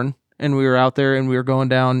and Warren, and we were out there and we were going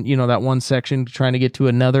down, that one section trying to get to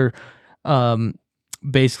another,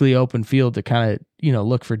 basically open field to kind of,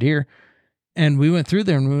 look for deer. And we went through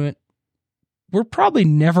there and we went, we're probably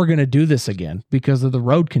never going to do this again because of the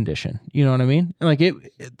road condition. You know what I mean? Like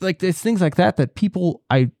it's things like that people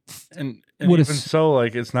and even so,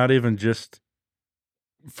 like, it's not even just,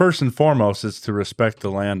 first and foremost, it's to respect the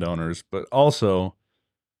landowners, but also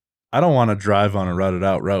I don't want to drive on a rutted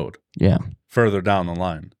out road. Yeah. Further down the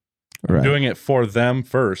line. Right. I'm doing it for them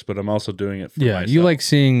first, but I'm also doing it for myself. You like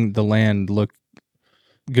seeing the land look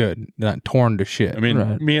good, not torn to shit. I mean,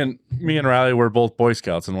 Right. me and Riley were both Boy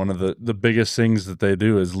Scouts, and one of the biggest things that they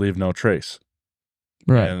do is leave no trace.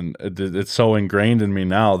 Right. And it's so ingrained in me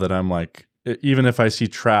now that I'm like, even if I see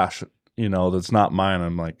trash, that's not mine,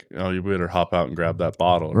 I'm like, oh, you better hop out and grab that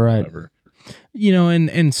bottle or Right. whatever.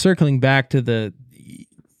 And circling back to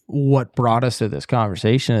what brought us to this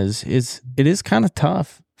conversation is it is kind of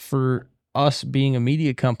tough for us being a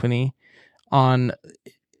media company on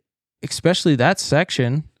especially that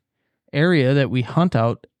section area that we hunt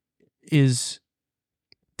out, is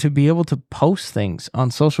to be able to post things on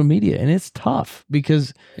social media. And it's tough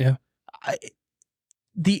because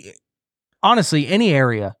honestly, any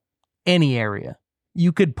area,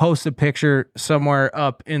 you could post a picture somewhere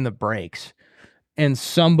up in the breaks and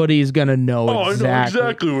somebody's going to know exactly. I know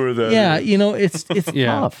exactly where that is. It's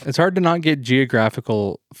tough. It's hard to not get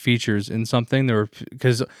geographical features in something there,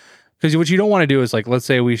 because what you don't want to do is, like, let's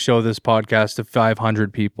say we show this podcast to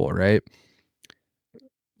 500 people, right?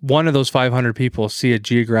 One of those 500 people see a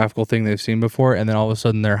geographical thing they've seen before, and then all of a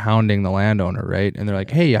sudden they're hounding the landowner, right? And they're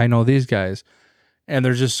like, hey, I know these guys. And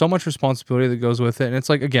there's just so much responsibility that goes with it. And it's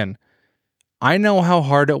like, again, I know how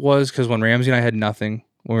hard it was, because when Ramsey and I had nothing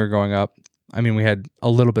when we were growing up, I mean, we had a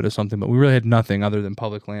little bit of something, but we really had nothing other than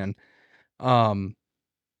public land. I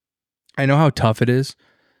know how tough it is,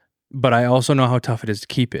 but I also know how tough it is to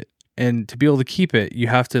keep it. And to be able to keep it, you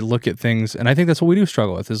have to look at things. And I think that's what we do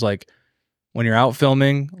struggle with, is like when you're out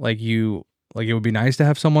filming, like it would be nice to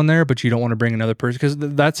have someone there, but you don't want to bring another person, because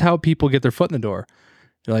that's how people get their foot in the door.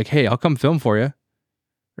 You're like, hey, I'll come film for you.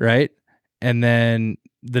 Right. And then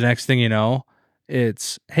the next thing you know,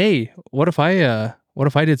 it's, hey, what if I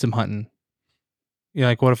did some hunting?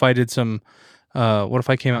 Like, what if I did some, what if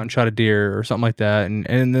I came out and shot a deer or something like that? And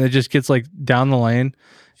then it just gets like down the lane.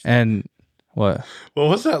 And what? What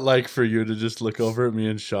was that like for you to just look over at me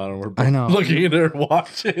and Sean, and we're both I know. looking at her and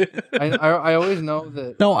watching? I always know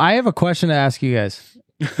that. No, I have a question to ask you guys.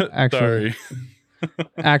 Actually, Sorry.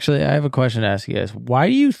 Actually, I have a question to ask you guys. Why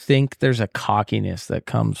do you think there's a cockiness that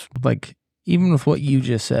comes, like, even with what you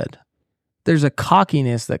just said, there's a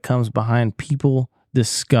cockiness that comes behind people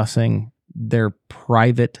discussing their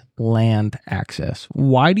private land access?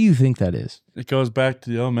 Why do you think that is? It goes back to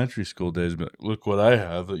the elementary school days, but look what I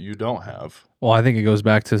have that you don't have. Well, I think it goes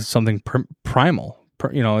back to something primal.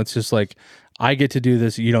 It's just like, I get to do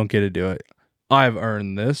this, you don't get to do it. I've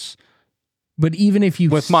earned this. But even if you...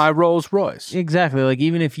 with my Rolls Royce. Exactly. Like,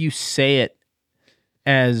 even if you say it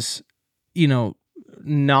as,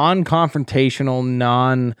 non-confrontational,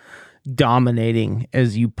 non-dominating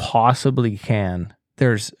as you possibly can,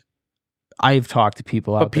 I've talked to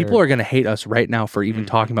people out there. But people are going to hate us right now for even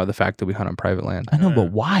talking about the fact that we hunt on private land. I know,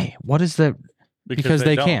 but why? What is that? Because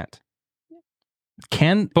they can't.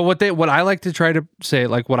 But what I like to try to say,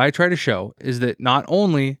 like what I try to show, is that not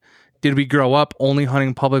only did we grow up only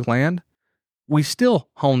hunting public land, we still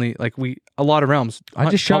only, a lot of realms. I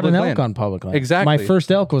just shot an elk land. on public land. Exactly. My first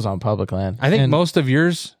elk was on public land. I think most of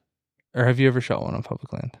yours, or have you ever shot one on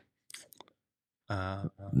public land?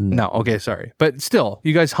 No. Okay, sorry. But still,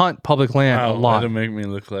 you guys hunt public land a lot. That'll make me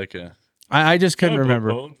look like a... I just couldn't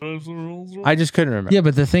remember. I just couldn't remember. Yeah,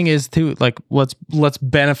 but the thing is, too, like, let's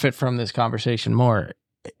benefit from this conversation more,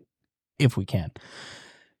 if we can.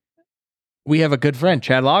 We have a good friend,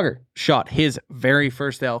 Chad Lager, shot his very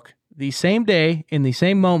first elk the same day, in the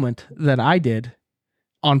same moment that I did,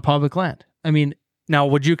 on public land. I mean... Now,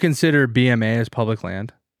 would you consider BMA as public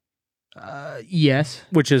land? Yes.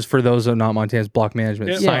 Which is, for those of not Montana's, block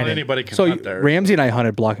management. Yeah, not anybody can hunt there. Ramsey and I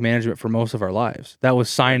hunted block management for most of our lives. That was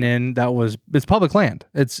sign in. It's public land.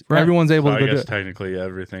 It's right. Everyone's able to go do it. Technically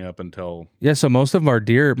everything up until... Yeah, so most of our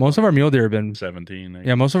mule deer have been... 17.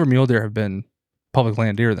 Yeah, most of our mule deer have been public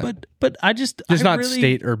land deer then. But I just not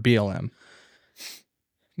state or BLM.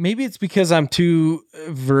 Maybe it's because I'm too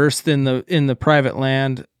versed in the private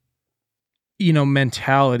land,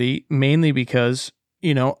 mentality, mainly because,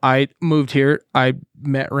 I moved here, I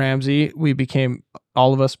met Ramsey,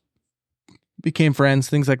 all of us became friends,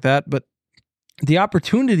 things like that. But the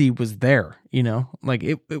opportunity was there, like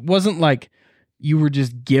it wasn't like you were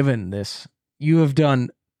just given this. You have done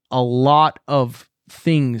a lot of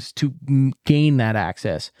things to gain that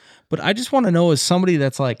access. But I just want to know, as somebody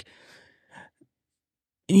that's like,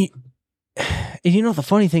 and the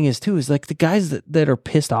funny thing is too, is like the guys that are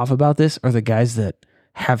pissed off about this are the guys that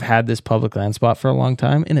have had this public land spot for a long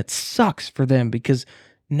time, and it sucks for them because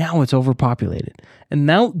now it's overpopulated. And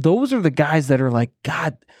now those are the guys that are like,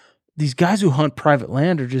 God, these guys who hunt private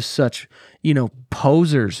land are just such,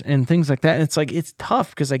 posers and things like that. And it's like, it's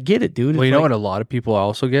tough because I get it, dude. Well, It's know like, what a lot of people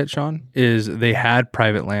also get, Sean, is they had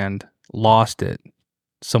private land, lost it.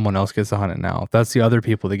 Someone else gets to hunt it now. That's the other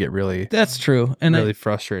people that get really, that's true. And really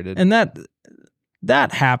frustrated. and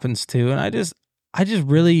that happens too. And I just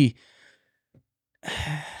really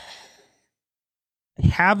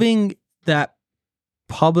having that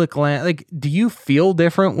public land, like, do you feel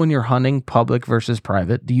different when you're hunting public versus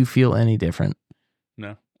private? Do you feel any different?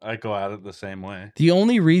 No, I go at it the same way. The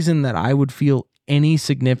only reason that I would feel any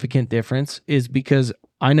significant difference is because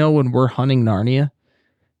I know when we're hunting Narnia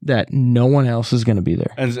that no one else is going to be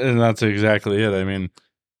there. And that's exactly it. I mean,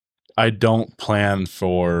 I don't plan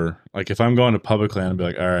for, like, if I'm going to public land, I'd be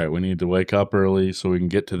like, all right, we need to wake up early so we can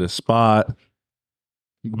get to this spot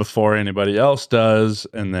before anybody else does.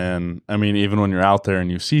 And then, I mean, even when you're out there and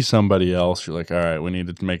you see somebody else, you're like, all right, we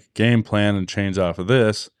need to make a game plan and change off of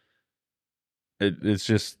this.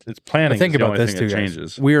 It's planning. Think about this too, too, guys.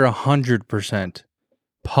 changes. We're 100%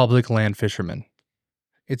 public land fishermen.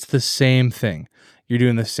 It's the same thing. You're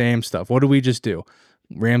doing the same stuff. What did we just do?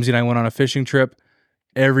 Ramsey and I went on a fishing trip.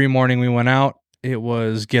 Every morning we went out. It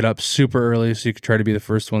was get up super early so you could try to be the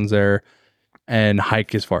first ones there and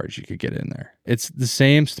hike as far as you could get in there. It's the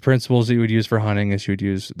same principles that you would use for hunting as you would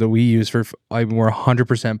use that we use for. We're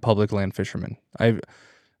 100% public land fishermen. I don't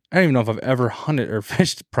even know if I've ever hunted or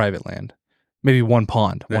fished private land. Maybe one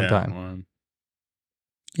pond one time.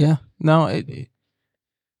 Yeah. No,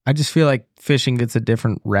 I just feel like fishing gets a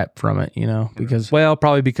different rep from it, because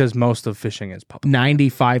Probably because most of fishing is public.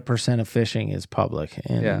 95% of fishing is public.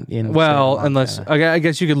 In Unless I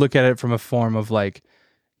guess you could look at it from a form of like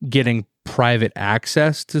getting private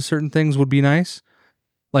access to certain things would be nice.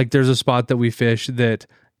 Like there's a spot that we fish that,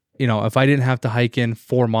 if I didn't have to hike in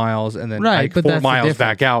 4 miles and then hike 4 miles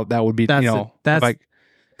back out, that would be,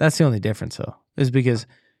 that's the only difference though, is because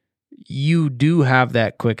you do have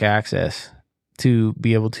that quick access to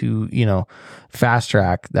be able to, fast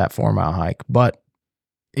track that 4 mile hike. But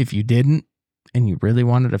if you didn't and you really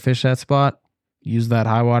wanted to fish that spot, use that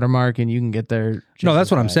high water mark and you can get there. No, that's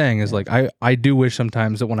what I'm saying is like, I do wish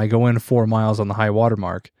sometimes that when I go in 4 miles on the high water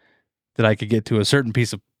mark that I could get to a certain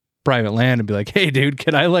piece of private land and be like, hey dude,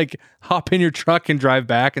 can I like hop in your truck and drive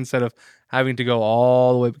back instead of having to go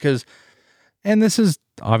all the way? And this is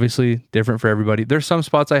obviously different for everybody. There's some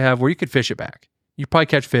spots I have where you could fish it back. You probably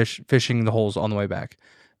catch fish fishing the holes on the way back.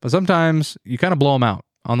 But sometimes you kind of blow them out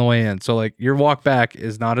on the way in. So like your walk back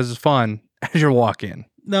is not as fun as your walk in.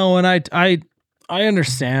 No, and I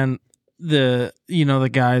understand the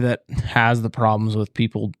guy that has the problems with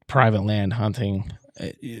people private land hunting.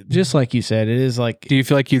 Just like you said, it is like. Do you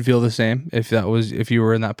feel like you'd feel the same if you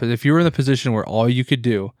were in the position where all you could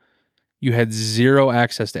do, you had zero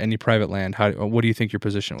access to any private land? What do you think your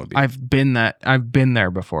position would be? I've been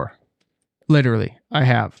there before. Literally, I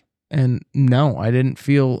have. And no, I didn't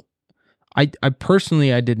feel, I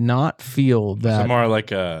personally, I did not feel that. It's more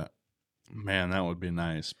like a, man, that would be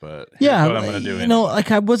nice, but yeah, what I'm going to do anyway.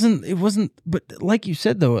 Like it wasn't, but like you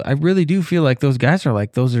said though, I really do feel like those guys are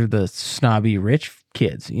like, those are the snobby rich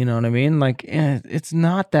kids, you know what I mean? Like, it's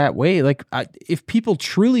not that way. Like if people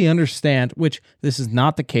truly understand, which this is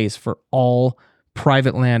not the case for all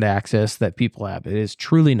private land access that people have, it is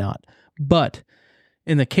truly not. But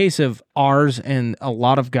in the case of ours and a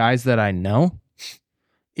lot of guys that I know,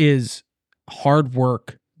 is hard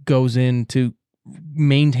work goes into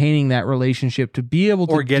maintaining that relationship to be able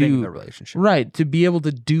to or getting the relationship. Right, to be able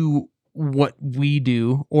to do what we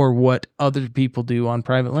do or what other people do on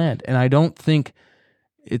private land. And I don't think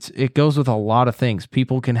it goes with a lot of things.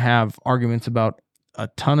 People can have arguments about a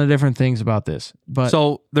ton of different things about this. But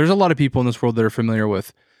so there's a lot of people in this world that are familiar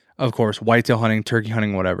with, of course, whitetail hunting, turkey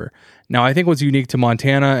hunting, whatever. Now, I think what's unique to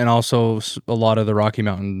Montana and also a lot of the Rocky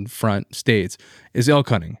Mountain front states is elk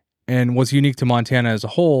hunting. And what's unique to Montana as a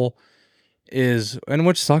whole is, and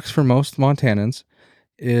which sucks for most Montanans,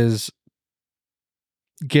 is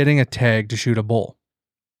getting a tag to shoot a bull.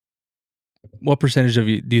 What percentage of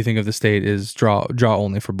you do you think of the state is draw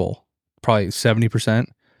only for bull? Probably 70%,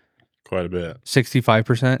 Quite a bit.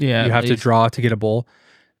 65%. Yeah, You at have to least. draw to get a bull.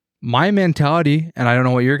 My mentality, and I don't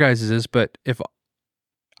know what your guys' is, but if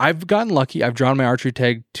I've gotten lucky, I've drawn my archery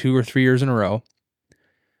tag 2 or 3 years in a row.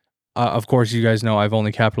 Of course, you guys know I've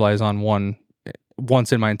only capitalized on one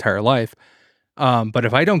once in my entire life. But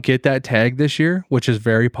if I don't get that tag this year, which is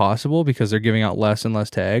very possible because they're giving out less and less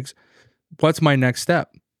tags, what's my next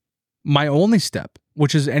step? My only step,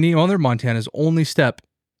 which is any other Montana's only step,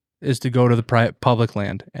 is to go to the public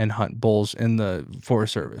land and hunt bulls in the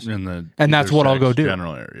Forest Service. And that's what I'll go do.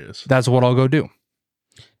 General areas. That's what I'll go do.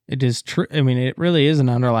 It is true. I mean, it really is an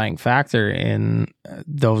underlying factor in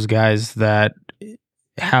those guys that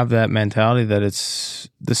have that mentality that it's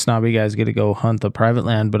the snobby guys get to go hunt the private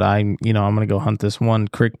land, but I'm going to go hunt this one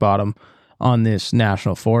creek bottom on this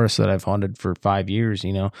national forest that I've hunted for 5 years.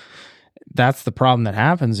 That's the problem that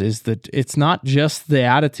happens, is that it's not just the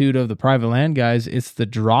attitude of the private land guys, it's the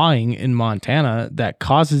drawing in Montana that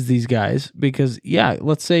causes these guys, because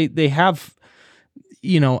let's say they have,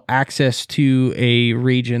 access to a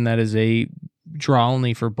region that is a draw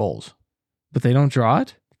only for bulls, but they don't draw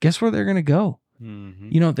it. Guess where they're going to go?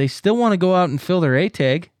 Mm-hmm. They still want to go out and fill their A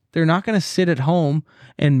tag. They're not going to sit at home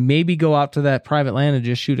and maybe go out to that private land and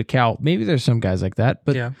just shoot a cow. Maybe there's some guys like that,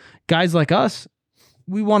 but guys like us,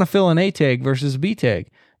 we want to fill an A tag versus a B tag.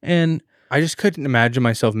 And I just couldn't imagine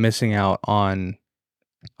myself missing out on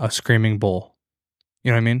a screaming bull. You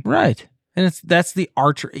know what I mean? right. And that's the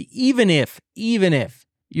archer. Even if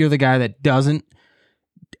you're the guy that doesn't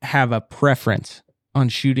have a preference on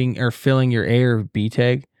shooting or filling your A or B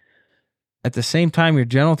tag, at the same time, your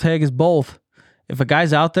general tag is both. If a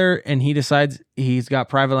guy's out there and he decides he's got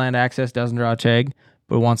private land access, doesn't draw a tag,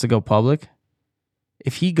 but wants to go public,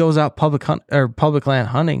 if he goes out public land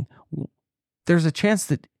hunting, there's a chance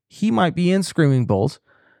that he might be in screaming bulls,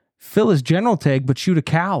 fill his general tag, but shoot a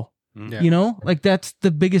cow. Yeah. That's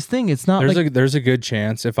the biggest thing. It's not There's a good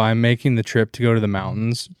chance if I'm making the trip to go to the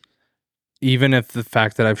mountains, even if the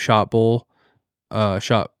fact that I've shot bull, I've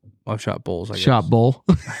shot bulls. I guess. shot bull.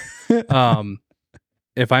 If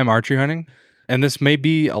I'm archery hunting, and this may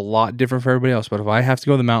be a lot different for everybody else, but if I have to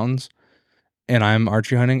go to the mountains and I'm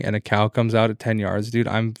archery hunting and a cow comes out at 10 yards, dude,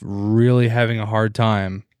 I'm really having a hard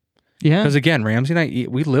time. Yeah. Because again, Ramsey and I,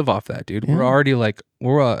 we live off that, dude. Yeah. We're already an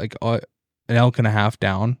elk and a half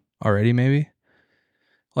down already, maybe.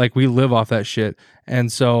 Like, we live off that shit.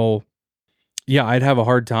 And so, yeah, I'd have a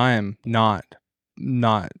hard time not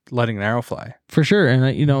letting an arrow fly. For sure.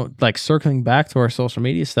 And, circling back to our social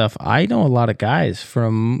media stuff, I know a lot of guys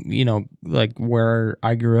from, where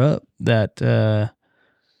I grew up that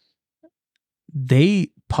they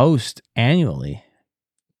post annually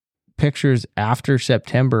pictures after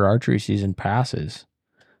September archery season passes.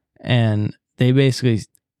 And they basically,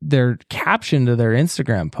 their caption to their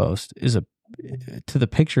Instagram post to the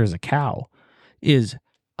picture is a cow, is,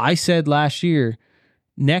 I said last year,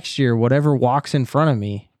 next year, whatever walks in front of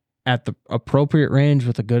me at the appropriate range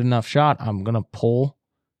with a good enough shot, I'm going to pull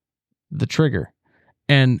the trigger.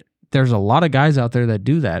 And there's a lot of guys out there that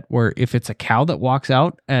do that, where if it's a cow that walks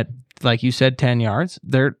out at, like you said, 10 yards,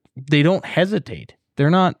 they don't hesitate. They're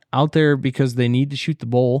not out there because they need to shoot the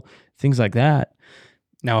bull, things like that.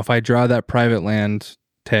 Now, if I draw that private land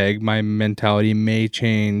tag, my mentality may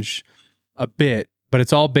change a bit, but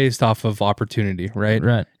it's all based off of opportunity, right?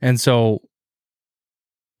 Right. And so,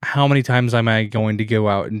 how many times am I going to go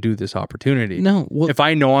out and do this opportunity? No. Well, If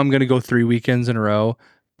I know I'm going to go 3 weekends in a row,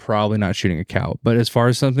 probably not shooting a cow. But as far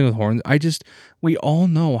as something with horns, we all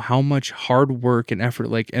know how much hard work and effort,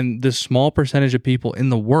 and this small percentage of people in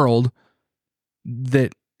the world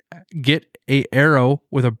that get a arrow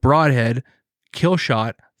with a broadhead kill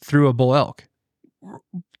shot through a bull elk.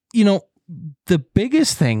 the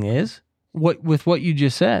biggest thing is what you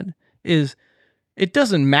just said is, it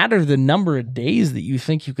doesn't matter the number of days that you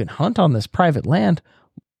think you can hunt on this private land.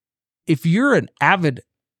 If you're an avid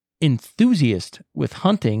enthusiast with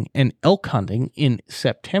hunting and elk hunting in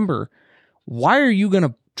September, why are you going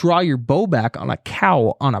to draw your bow back on a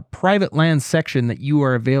cow on a private land section that you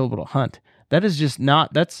are available to hunt? That is just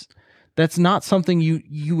not, that's not something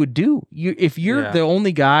you would do. If you're the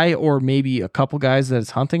only guy, or maybe a couple guys that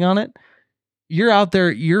is hunting on it, you're out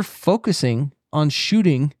there, you're focusing on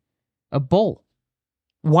shooting a bull.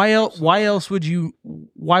 Why else would you?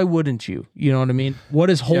 Why wouldn't you? You know what I mean?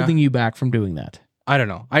 What is holding you back from doing that? I don't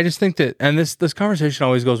know. I just think that, and this conversation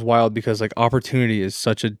always goes wild because opportunity is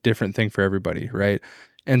such a different thing for everybody, right?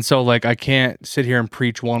 And so I can't sit here and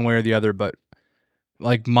preach one way or the other, but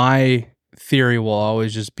my theory will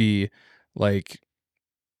always just be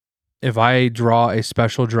if I draw a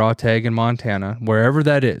special draw tag in Montana, wherever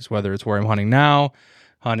that is, whether it's where I'm hunting now,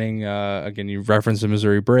 again, you referenced the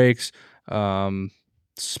Missouri breaks,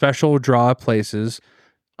 special draw places,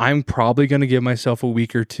 I'm probably going to give myself a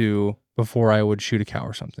week or two before I would shoot a cow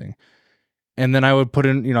or something. And then I would put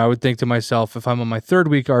in, I would think to myself, if I'm on my third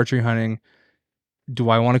week archery hunting, do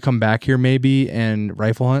I want to come back here maybe and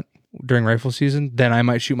rifle hunt during rifle season? Then I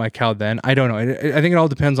might shoot my cow then. I don't know. I think it all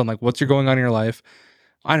depends on like what's going on in your life.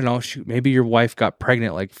 I don't know. Shoot, maybe your wife got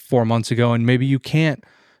pregnant like 4 months ago and maybe you can't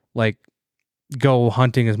like go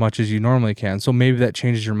hunting as much as you normally can. So maybe that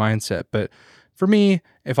changes your mindset. But for me,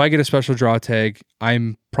 if I get a special draw tag,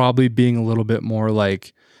 I'm probably being a little bit more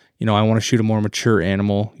like, I want to shoot a more mature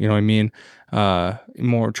animal. You know what I mean?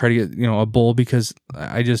 More try to get, a bull, because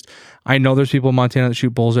I know there's people in Montana that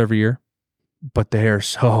shoot bulls every year, but they are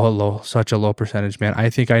so low, such a low percentage, man.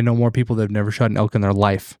 I think I know more people that have never shot an elk in their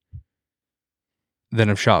life than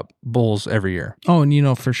have shot bulls every year. Oh,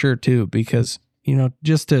 and for sure too, because,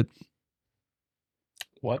 just to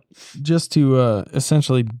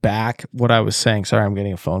essentially back what I was saying. Sorry, I'm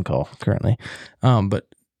getting a phone call currently. But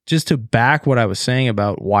just to back what I was saying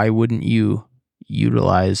about why wouldn't you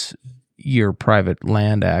utilize your private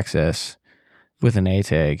land access with an A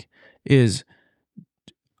tag is,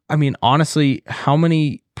 honestly, how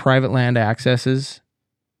many private land accesses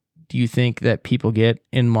do you think that people get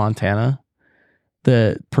in Montana?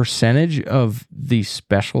 The percentage of the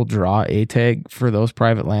special draw A tag for those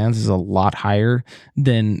private lands is a lot higher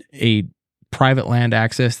than a private land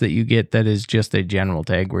access that you get that is just a general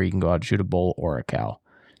tag where you can go out and shoot a bull or a cow.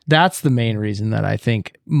 That's the main reason that I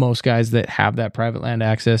think most guys that have that private land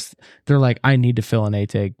access, they're like, I need to fill an A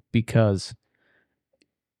tag because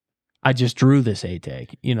I just drew this A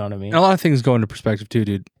tag. You know what I mean? And a lot of things go into perspective too,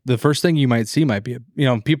 dude. The first thing you might see might be,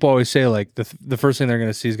 people always say like the first thing they're going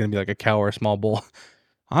to see is going to be like a cow or a small bull.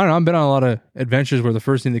 I don't know. I've been on a lot of adventures where the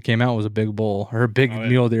first thing that came out was a big bull or a big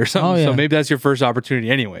mule deer or something. Oh, yeah. So maybe that's your first opportunity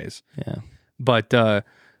anyways. Yeah. But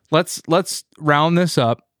let's round this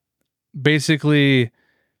up. Basically,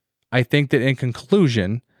 I think that in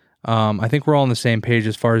conclusion, I think we're all on the same page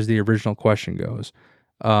as far as the original question goes.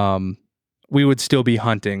 We would still be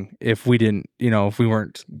hunting if we didn't, if we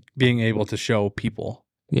weren't being able to show people.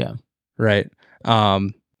 Yeah. Right.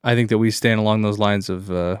 I think that we stand along those lines of,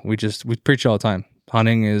 we preach all the time.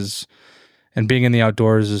 Hunting and being in the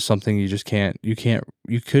outdoors is something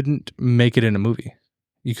you couldn't make it in a movie.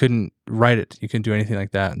 You couldn't write it. You couldn't do anything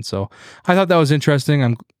like that. And so I thought that was interesting.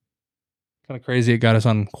 I'm kind of crazy. It got us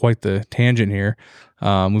on quite the tangent here.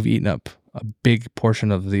 We've eaten up a big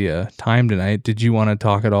portion of the time tonight. Did you want to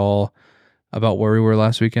talk at all about where we were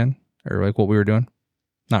last weekend or like what we were doing?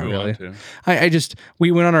 Not really.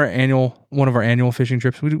 We went on one of our annual fishing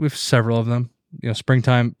trips. We have several of them.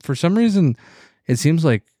 Springtime. For some reason, it seems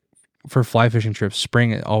like for fly fishing trips,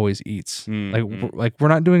 spring it always eats. Mm-hmm. Like we're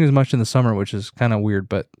not doing as much in the summer, which is kind of weird.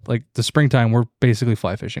 But like the springtime, we're basically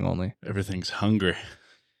fly fishing only. Everything's hungry.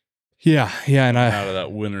 Yeah, and Out of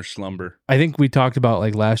that winter slumber. I think we talked about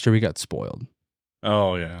like last year we got spoiled.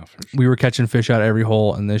 Oh yeah, for sure. We were catching fish out of every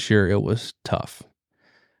hole, and this year it was tough.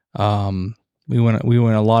 We went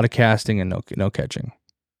a lot of casting and no catching.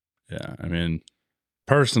 Yeah,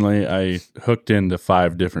 personally, I hooked into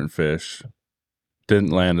 5 different fish,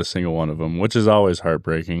 didn't land a single one of them, which is always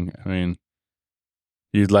heartbreaking.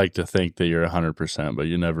 You'd like to think that you're 100%, but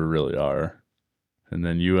you never really are. And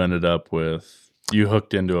then you ended up with, you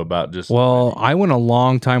hooked into about just... Well, I went a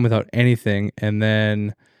long time without anything, and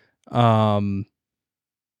then I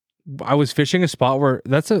was fishing a spot where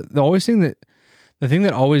the thing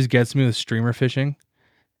that always gets me with streamer fishing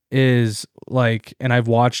is like, and I've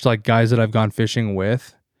watched like guys that I've gone fishing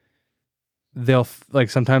with, they'll like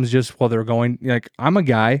sometimes just while they're going, like I'm a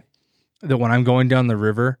guy that when I'm going down the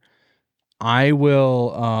river, I will,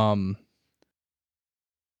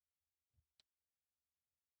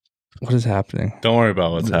 what is happening? Don't worry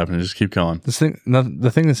about what's happening. Just keep going.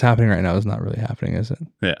 The thing that's happening right now is not really happening, is it?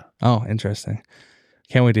 Yeah. Oh, interesting.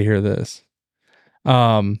 Can't wait to hear this.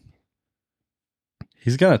 He's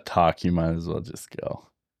gonna talk. You might as well just go.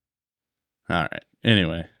 All right.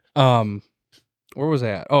 Anyway. Where was I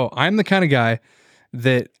at? Oh, I'm the kind of guy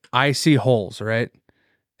that I see holes, right?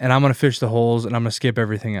 And I'm going to fish the holes and I'm going to skip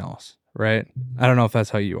everything else, right? I don't know if that's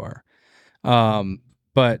how you are.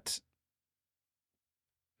 But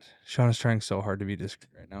Sean is trying so hard to be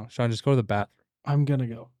discreet right now. Sean, just go to the bathroom. I'm going to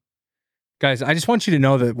go. Guys, I just want you to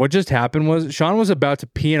know that what just happened was Sean was about to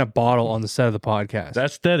pee in a bottle on the set of the podcast.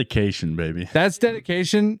 That's dedication, baby. That's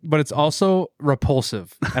dedication, but it's also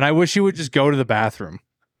repulsive. And I wish you would just go to the bathroom.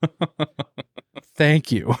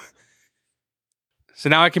 Thank you. So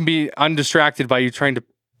now I can be undistracted by you trying to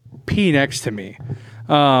pee next to me.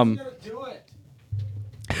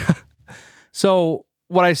 So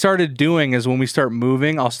what I started doing is when we start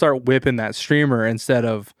moving, I'll start whipping that streamer instead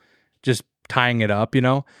of just tying it up,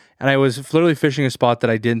 And I was literally fishing a spot that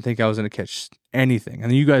I didn't think I was going to catch anything.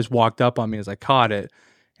 And then you guys walked up on me as I caught it.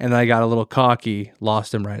 And then I got a little cocky,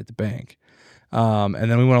 lost him right at the bank. And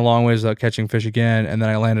then we went a long ways without catching fish again. And then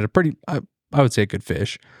I landed a pretty, I would say, a good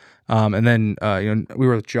fish. And then, we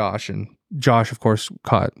were with Josh, and Josh, of course,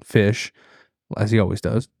 caught fish, as he always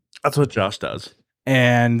does. That's what Josh does.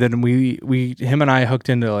 And then him and I hooked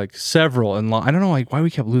into like several, and I don't know like why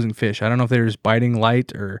we kept losing fish. I don't know if they were just biting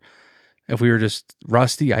light or if we were just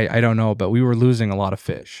rusty. I don't know, but we were losing a lot of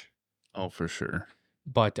fish. Oh, for sure.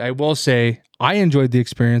 But I will say I enjoyed the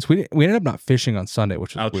experience. We ended up not fishing on Sunday,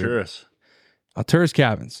 which was weird. Alturas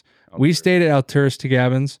Cabins. We stayed at Alturas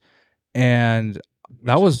Cabins, and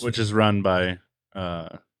which is run by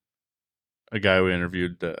a guy we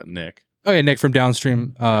interviewed, Nick. Oh yeah, Nick from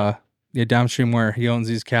Downstream. Downstream, where he owns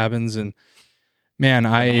these cabins, and man,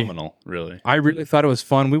 phenomenal, really. I really thought it was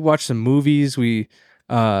fun. We watched some movies. We,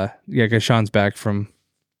 because Sean's back from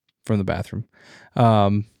the bathroom.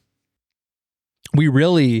 That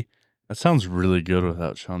sounds really good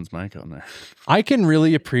without Sean's mic on there. I can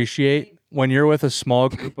really appreciate when you're with a small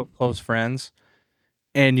group of close friends,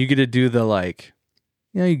 and you get to do the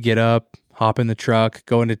you get up, hop in the truck,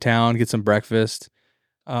 go into town, get some breakfast.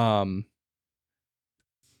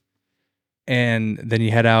 And then you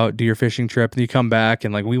head out, do your fishing trip, and you come back,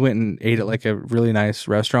 and we went and ate at a really nice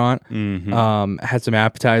restaurant. Mm-hmm. Had some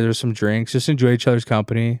appetizers, some drinks, just enjoy each other's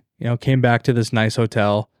company. Came back to this nice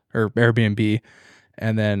hotel or Airbnb,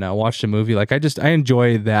 and then watched a movie. I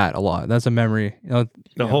enjoy that a lot. That's a memory. The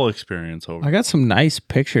whole experience over. I got some nice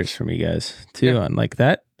pictures from you guys too on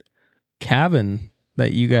that cabin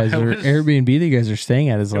that you guys Airbnb that you guys are staying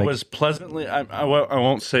at is it was pleasantly. I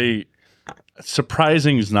won't say.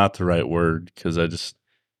 Surprising is not the right word, because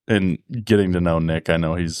in getting to know Nick, I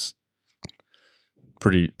know he's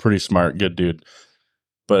pretty smart, good dude.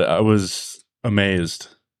 But I was amazed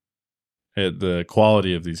at the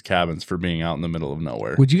quality of these cabins for being out in the middle of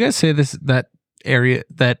nowhere. Would you guys say that area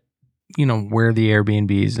that where the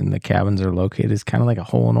Airbnbs and the cabins are located is kind of like a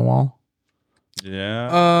hole in a wall?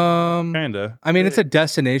 Yeah, kinda. I mean, it's a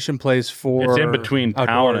destination place for. It's in between town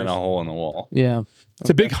outdoors. and a hole in the wall. Yeah. It's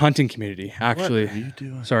a big hunting community, actually. What are you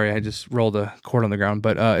doing? Sorry, I just rolled a cord on the ground,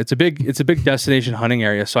 but it's a big destination hunting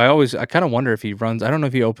area. So I kind of wonder if he runs. I don't know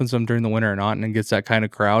if he opens them during the winter or not, and gets that kind of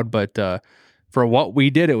crowd. But for what we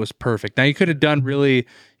did, it was perfect. Now you could have done really.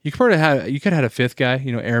 You could have had a fifth guy,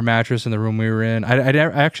 air mattress in the room we were in. I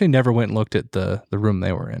actually never went and looked at the room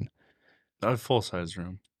they were in. A full size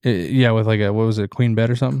room. Yeah, with what was it, a queen bed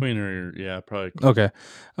or something? Queen or probably. Okay.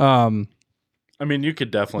 I mean, you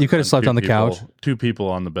could have slept on the couch. 2 people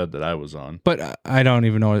on the bed that I was on. But I don't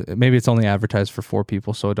even know. Maybe it's only advertised for 4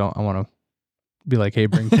 people, so I want to be like, hey,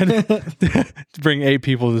 bring 8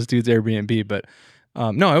 people to this dude's Airbnb. But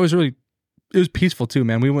no, it was peaceful too,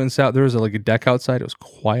 man. We went and sat. There was a deck outside. It was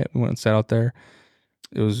quiet. We went and sat out there.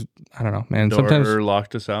 It was, I don't know, man. Sometimes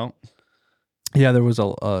locked us out. Yeah, there was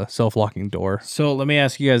a self-locking door. So let me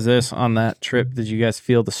ask you guys this: on that trip, did you guys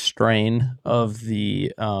feel the strain of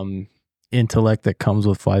the intellect that comes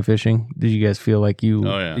with fly fishing? Did you guys feel like you?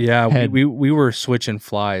 Oh yeah, yeah. We were switching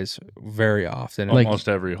flies very often. Almost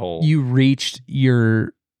every hole. You reached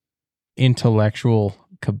your intellectual,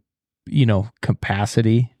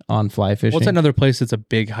 capacity on fly fishing. What's another place that's a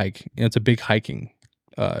big hike? It's a big hiking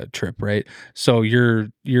trip, right? So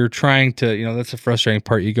you're trying to, that's the frustrating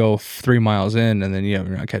part. You go 3 miles in, and then you're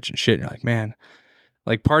not catching shit. And you're like, man,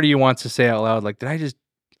 part of you wants to say out loud, did I just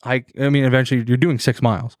hike? I mean, eventually you're doing 6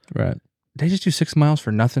 miles, right? Did I just do 6 miles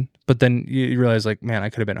for nothing? But then you realize, man, I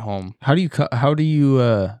could have been at home. How do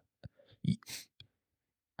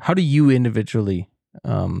you individually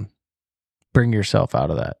bring yourself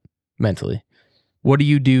out of that mentally? What do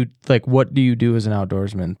you do? What do you do as an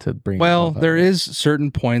outdoorsman to bring? Well, there is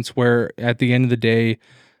certain points where at the end of the day,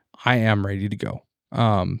 I am ready to go.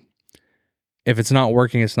 If it's not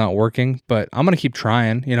working, it's not working, but I'm going to keep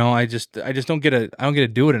trying. I just don't get to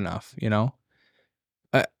do it enough.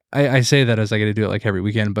 I say that as I get to do it every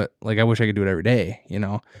weekend, but I wish I could do it every day,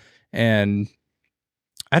 and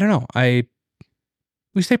I don't know.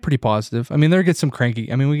 We stay pretty positive. I mean, there gets some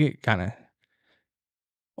cranky. I mean, we get kind of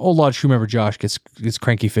old lodge crew member Josh gets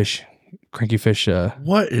cranky fish.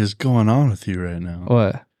 What is going on with you right now?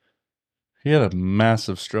 What? He had a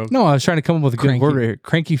massive stroke. No, I was trying to come up with a good word here.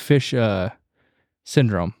 Cranky fish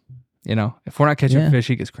syndrome. If we're not catching fish,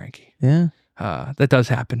 he gets cranky. Yeah. That does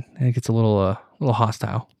happen, and it gets a little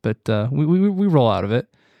hostile, but we roll out of it.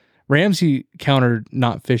 Ramsey countered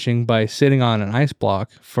not fishing by sitting on an ice block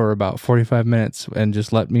for about 45 minutes and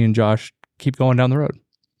just let me and Josh keep going down the road.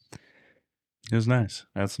 It was nice.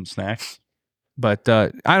 I had some snacks. But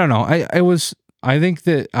I don't know. I think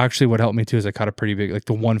that actually what helped me too is I caught a pretty big, like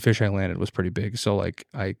the one fish I landed was pretty big. So like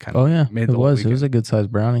I kind of made the whole It weekend. was a good sized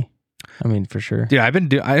brownie. I mean, for sure. Dude,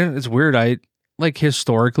 it's weird. I like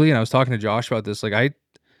historically, and I was talking to Josh about this. Like I,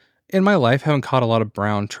 in my life, haven't caught a lot of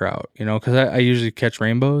brown trout, you know, because I usually catch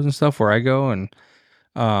rainbows and stuff where I go. And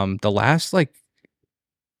the last like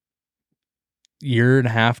year and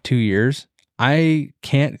a half, 2 years, I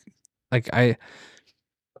can't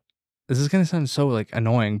this is gonna sound so like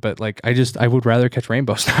annoying, but like I would rather catch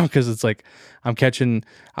rainbows now because it's like I've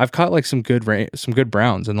caught like some good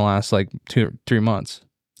browns in the last like 2 or 3 months,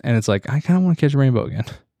 and it's like I kind of want to catch a rainbow again.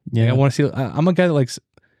 Yeah, I want to see. I'm a guy that likes.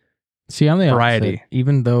 See, I'm the variety. opposite.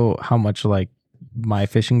 Even though how much like my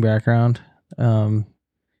fishing background, doing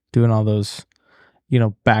all those,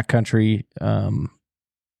 backcountry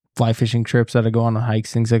fly fishing trips that I go on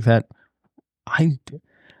hikes, things like that.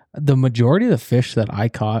 The majority of the fish that I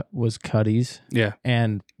caught was cutties,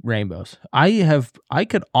 and rainbows. I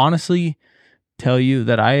could honestly tell you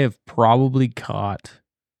that I have probably caught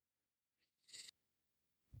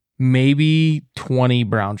maybe 20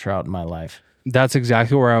 brown trout in my life. That's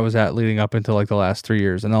exactly where I was at leading up into like the last 3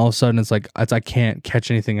 years, and all of a sudden it's like I can't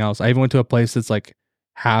catch anything else. I even went to a place that's like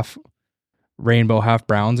half rainbow, half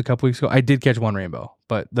browns a couple weeks ago. I did catch one rainbow,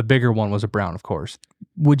 but the bigger one was a brown, of course.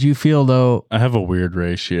 Would you feel though? I have a weird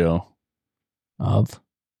ratio. Of?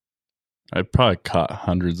 I probably caught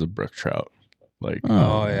hundreds of brook trout. Like,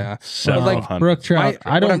 oh yeah, several like hundred. Brook trout.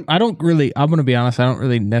 I'm I'm gonna be honest. I don't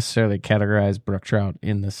really necessarily categorize brook trout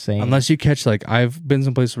in the same. unless you catch like I've been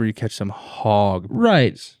some places where you catch some hog.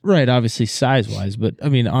 Right. Obviously size wise, but I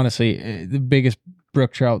mean honestly, the biggest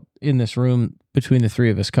brook trout in this room between the three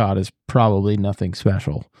of us caught is probably nothing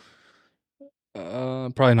special.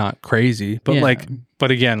 Probably not crazy, but Yeah. but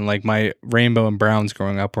again, like my rainbow and browns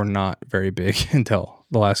growing up were not very big until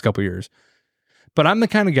the last couple years. But I'm the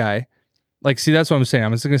kind of guy, like, see, that's what I'm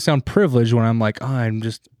saying. It's going to sound privileged when I'm like, oh, I'm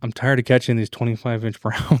tired of catching these 25-inch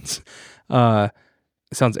browns.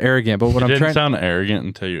 It sounds arrogant, but what It I'm didn't trying sound arrogant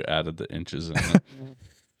until you added the inches in it.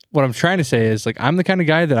 what I'm trying to say is like I'm the kind of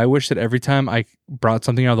guy that I wish that every time I brought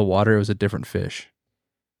something out of the water, it was a different fish.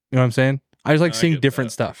 You know what I'm saying? I just like seeing get different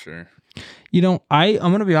that, stuff. for Sure. I'm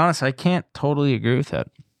gonna be honest. I can't totally agree with that,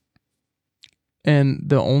 and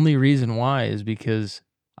the only reason why is because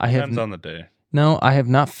Depends on the day. I have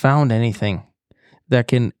not found anything that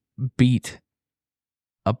can beat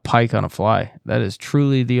a pike on a fly. That is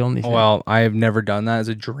truly the only thing. Well, I have never done that as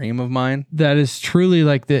a dream of mine. That is truly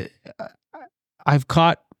like I've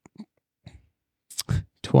caught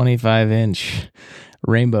 25-inch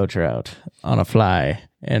rainbow trout on a fly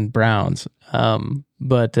and browns.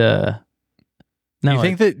 But Do you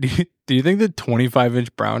think that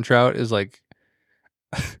 25-inch brown trout is like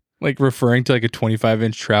like referring to like a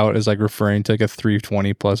 25-inch trout is like referring to like a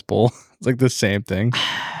 320 plus bull? It's like the same thing.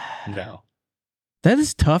 No. that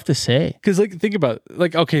is tough to say. Because like think about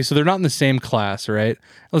like okay, so they're not in the same class, right?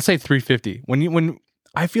 Let's say 350. When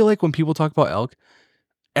I feel like when people talk about elk,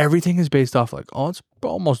 everything is based off like, oh, it's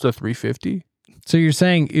almost a 350. So you're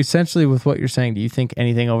saying essentially with what you're saying, do you think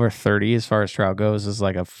anything over 30 as far as trout goes is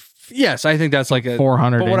like a Yes, I think that's like a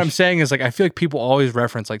 400? But what I'm inch? saying is like I feel like people always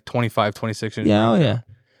reference like 25, 26 inch. Yeah, oh yeah.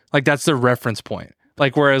 Like that's the reference point.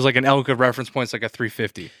 Like whereas like an elk of reference point is like a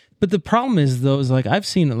 350. But the problem is though, is like I've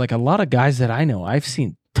seen like a lot of guys that I know, I've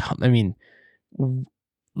seen, I mean,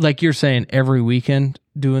 like you're saying every weekend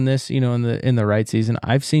doing this, in the right season,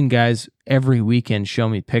 I've seen guys every weekend show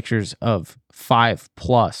me pictures of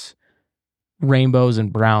 5+ rainbows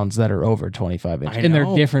and browns that are over 25 inch and they're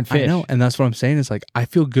different fish. I know. And that's what I'm saying is like, I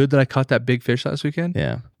feel good that I caught that big fish last weekend.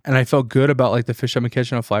 Yeah. And I felt good about like the fish I've been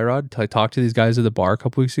catching on a fly rod until I talked to these guys at the bar a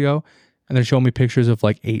couple weeks ago. And they're showing me pictures of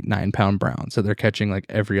like 8-9 pound browns that they're catching like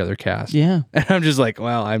every other cast. Yeah. And I'm just like,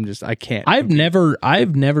 well, I can't. I've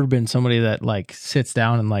never been somebody that like sits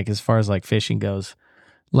down and like, as far as like fishing goes,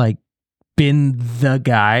 like been the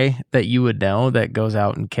guy that you would know that goes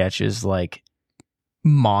out and catches like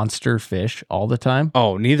monster fish all the time.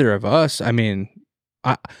 Oh, neither of us. I mean,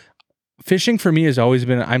 fishing for me has always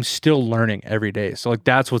been, I'm still learning every day. So like,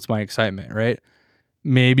 that's what's my excitement, right?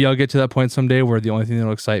 Maybe I'll get to that point someday where the only thing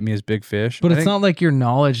that'll excite me is big fish. But it's not like your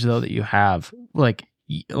knowledge though that you have. Like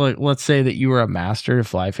let's say that you were a master of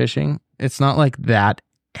fly fishing. It's not like that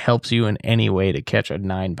helps you in any way to catch a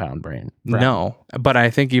 9-pound brown. No, but I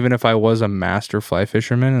think even if I was a master fly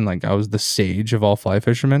fisherman and like I was the sage of all fly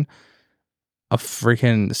fishermen, a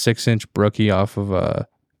freaking 6-inch brookie off of a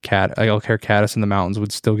elk hair caddis in the mountains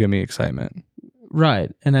would still give me excitement.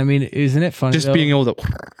 Right. And I mean, isn't it funny? Just though? being able to.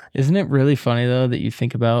 Isn't it really funny though that you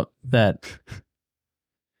think about that?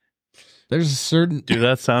 There's a certain Do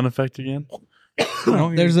that sound effect again.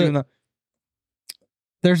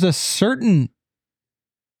 there's a certain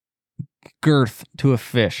girth to a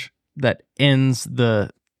fish that ends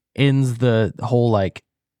the whole like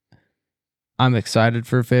I'm excited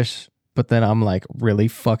for a fish, but then I'm like really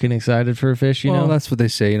fucking excited for a fish, you know? That's what they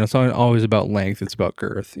say. It's not always about length, it's about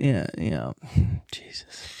girth. Yeah.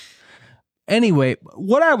 Jesus. Anyway,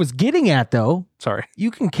 what I was getting at though, Sorry.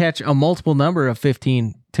 you can catch a multiple number of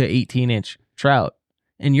 15 to 18 inch trout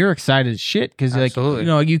and you're excited as shit because like, Absolutely. you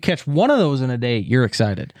know, you catch one of those in a day, you're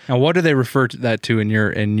excited. Now, what do they refer to that to in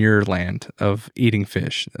your land of eating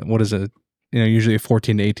fish? What is usually a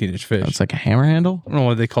 14 to 18 inch fish? It's like a hammer handle. I don't know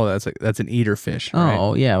what they call that. That's an eater fish. Right?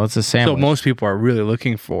 Oh yeah, well, it's a sandwich. So most people are really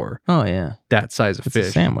looking for Oh yeah, that size of it's fish.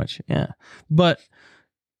 a sandwich. Yeah, but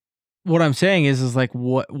what I'm saying is like,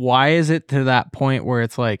 why is it to that point where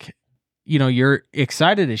it's like, you know, you're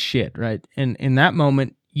excited as shit, right? And in that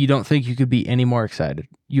moment, you don't think you could be any more excited.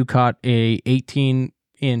 You caught a 18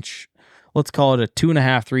 inch, let's call it a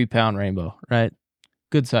 2.5, 3 pound rainbow, right?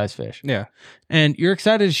 Good size fish. Yeah. And you're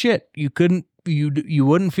excited as shit. You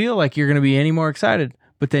wouldn't feel like you're going to be any more excited,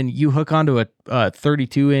 but then you hook onto a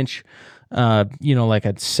 32 inch, like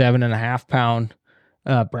a 7.5 pound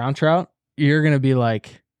brown trout. You're going to be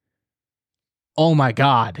like, oh my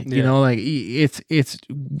God, you know, like it's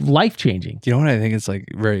life changing. Do you know what I think it's like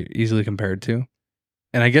very easily compared to?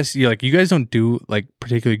 And I guess you guys don't do like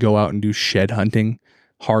particularly go out and do shed hunting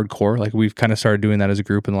hardcore. Like we've kind of started doing that as a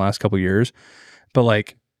group in the last couple of years. But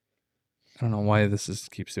like, I don't know why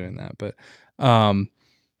keeps doing that, but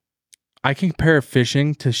I compare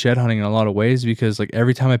fishing to shed hunting in a lot of ways because like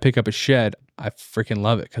every time I pick up a shed, I freaking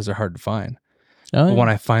love it because they're hard to find. Oh, But yeah. when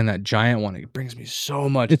I find that giant one, it brings me so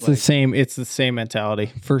much. It's the same. It's the same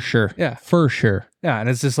mentality for sure. Yeah, for sure. yeah, and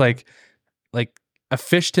it's just like a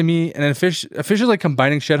fish to me, and a fish is like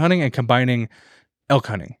combining shed hunting and combining elk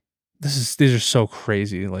hunting. These are so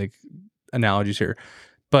crazy like analogies here,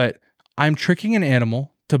 but I'm tricking an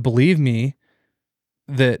animal to believe me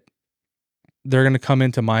that they're going to come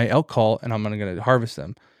into my elk call and I'm going to harvest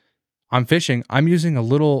them. I'm fishing. I'm using a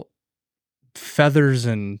little feathers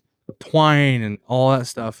and twine and all that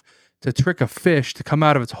stuff to trick a fish to come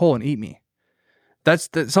out of its hole and eat me. That's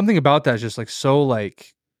something about that is just like so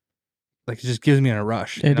like it just gives me a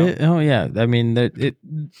rush. It is, oh yeah. I mean,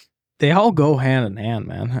 they all go hand in hand,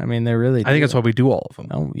 man. I mean, they really. I think that's why we do all of them.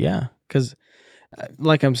 Oh yeah, because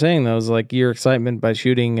like I'm saying, though, is like your excitement by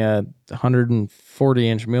shooting a 140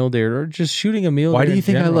 inch mule deer or just shooting a mule. Why deer do you in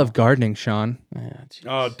think general. I love gardening, Sean? Yeah, geez.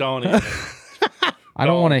 Oh, don't even. I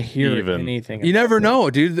don't want to hear even. anything. You about never it. know,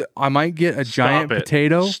 dude. I might get a giant Stop it.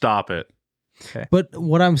 potato. Stop it. But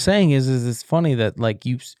what I'm saying is it's funny that like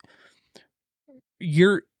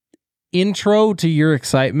your intro to your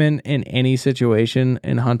excitement in any situation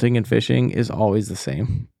in hunting and fishing is always the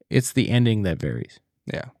same. It's the ending that varies.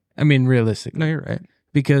 Yeah. I mean, realistically. No, you're right.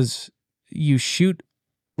 Because you shoot,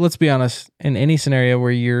 let's be honest, in any scenario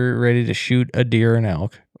where you're ready to shoot a deer, an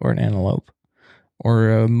elk, or an antelope,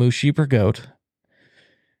 or a moose, sheep, or goat,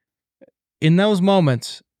 in those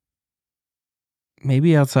moments,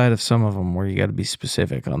 maybe outside of some of them where you got to be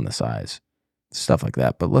specific on the size, stuff like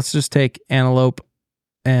that. But let's just take antelope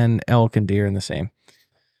and elk and deer in the same.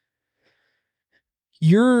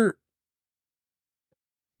 Your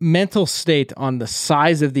mental state on the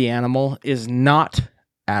size of the animal is not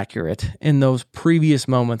accurate in those previous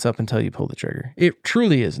moments up until you pull the trigger. It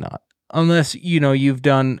truly is not. Unless, you've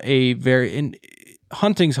done and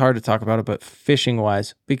hunting's hard to talk about it, but fishing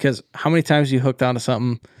wise, because how many times you hooked onto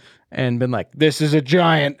something and been like, this is a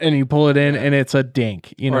giant, and you pull it in and it's a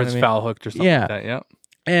dink, Or what it's I mean? foul hooked or something like that.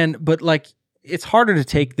 Yeah. But like, it's harder to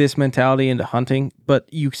take this mentality into hunting, but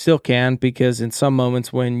you still can, because in some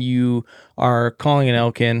moments when you are calling an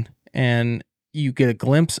elk in and you get a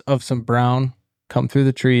glimpse of some brown come through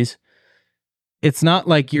the trees, it's not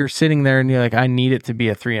like you're sitting there and you're like, I need it to be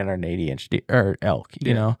a 380 inch elk,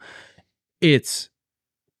 you know? It's,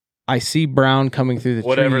 I see brown coming through the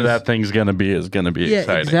Whatever trees. that thing's going to be is going to be Yeah,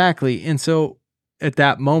 exciting. exactly. And so at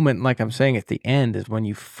that moment, like I'm saying, at the end is when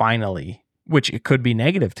you finally, which it could be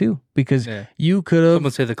negative too, because Yeah. you could Some would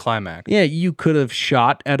have, say the climax. yeah, you could have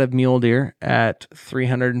shot at a mule deer at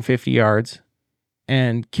 350 yards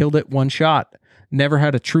and killed it one shot. Never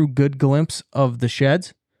had a true good glimpse of the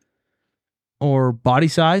sheds or body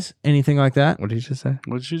size, anything like that. What did you just say?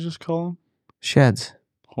 What did you just call them? Sheds.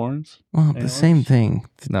 Horns? Well, the Antlers? same thing.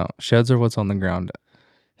 No, sheds are what's on the ground.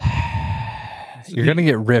 You're gonna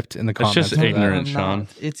get ripped in the That's comments. just for that. ignorant. I'm Sean. not.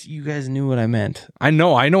 It's you guys knew what I meant. I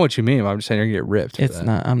know what you mean. I'm just saying you're gonna get ripped. for It's that.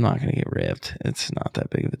 not. I'm not gonna get ripped. It's not that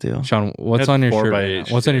big of a deal. Sean, what's That's on your 4 shirt? by Right 8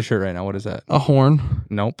 now? What's on shit. your shirt right now? What is that? A horn.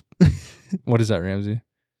 Nope. What is that, Ramsey?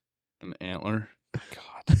 An antler?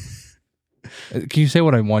 God. Can you say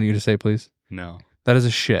what I want you to say, please? No. That is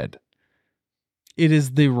a shed. It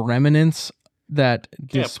is the remnants that Can't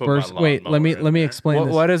put my disperse. lawnmower Wait, let me in there. explain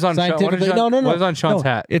this. What is on Sean, what is Scientifically- Sean, no. What is on Sean's No,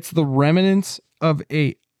 hat? It's the remnants of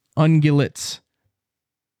a ungulate's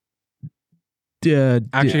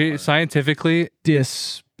Actually, scientifically, No.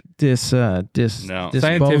 disposal.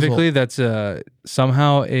 scientifically, that's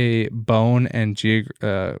somehow a bone and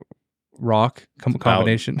rock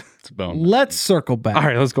combination. It's a bone. Let's circle back All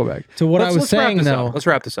right, let's go back. to what I was Let's wrap saying. this up. Though, Let's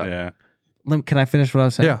wrap this up. Yeah. can I finish what I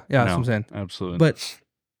was saying? Yeah, that's No, what I'm saying. Absolutely. But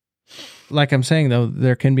like I'm saying though,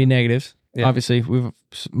 there can be negatives. Yeah. Obviously,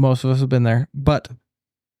 most of us have been there, but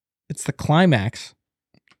it's the climax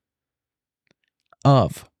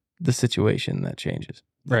of the situation that changes.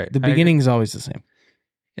 Right. The I agree. beginning is always the same.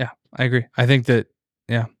 Yeah, I agree. I think that,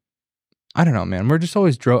 yeah. I don't know, man. We're just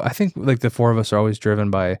always I think like the four of us are always driven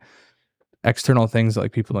by external things that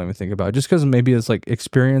like people don't even think about. Just because maybe it's like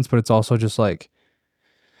experience, but it's also just like,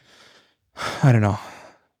 I don't know.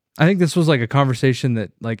 I think this was like a conversation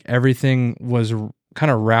that like everything was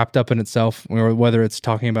kind of wrapped up in itself, whether it's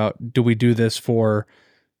talking about, do we do this for,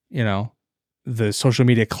 the social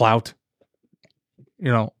media clout,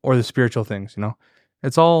 or the spiritual things,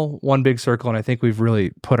 It's all one big circle, and I think we've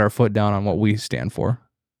really put our foot down on what we stand for.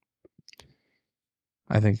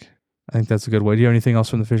 I think that's a good way. Do you have anything else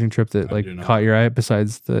from the fishing trip that I do not. caught your eye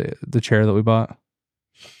besides the chair that we bought?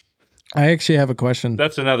 I actually have a question.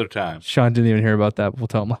 That's another time. Sean didn't even hear about that. We'll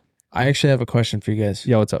tell him. I actually have a question for you guys.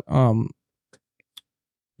 Yeah, what's up?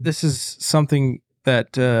 This is something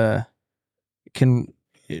that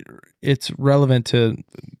it's relevant to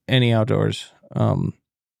any outdoors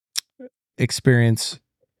experience,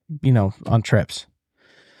 on trips.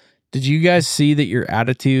 Did you guys see that your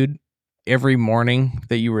attitude every morning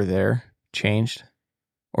that you were there changed?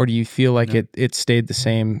 Or do you feel like it stayed the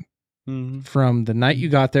same from the night you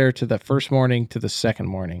got there to the first morning to the second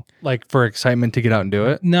morning? Like for excitement to get out and do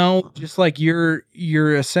it? No, just like your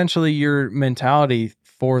essentially your mentality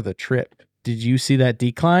for the trip. Did you see that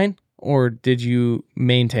decline or did you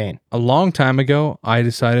maintain? A long time ago, I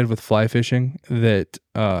decided with fly fishing that,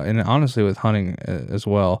 and honestly with hunting as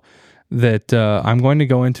well, that I'm going to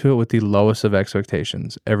go into it with the lowest of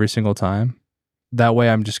expectations every single time. That way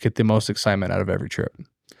I'm just get the most excitement out of every trip.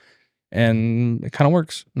 And it kind of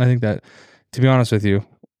works. And I think that, to be honest with you,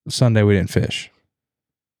 Sunday we didn't fish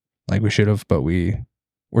like we should have, but we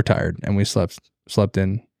were tired and we slept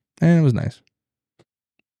in, and it was nice.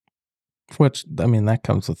 Which, I mean, that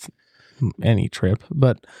comes with any trip.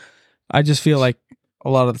 But I just feel like a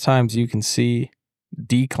lot of the times you can see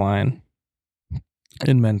decline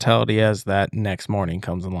in mentality as that next morning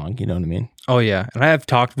comes along. You know what I mean? Oh yeah,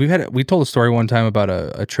 and we told a story one time about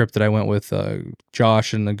a trip that I went with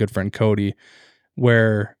Josh and a good friend Cody,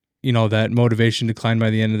 where that motivation declined by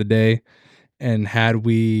the end of the day, and had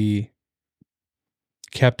we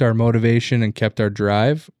kept our motivation and kept our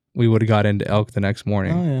drive, we would have got into elk the next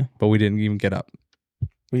morning. Oh yeah. But we didn't even get up.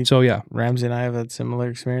 We- So yeah, Ramsey and I have had similar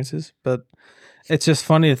experiences, but it's just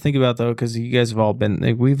funny to think about though, because you guys have all been,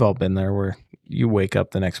 like, we've all been there where you wake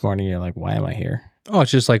up the next morning, and you're like, why am I here? oh,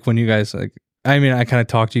 it's just like when you guys I kind of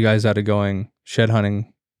talked you guys out of going shed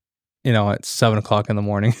hunting, at 7:00 in the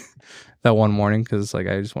morning, that one morning, because like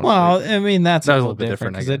I just want. Well, I mean, that's That a was a little little bit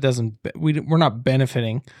different different, because I it doesn't, we're not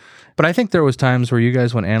benefiting. But I think there was times where you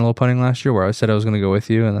guys went antelope hunting last year where I said I was going to go with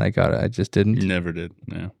you, and then I just didn't. Never did.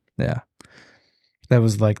 No. Yeah. That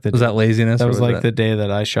was like Was that laziness? that or was like the day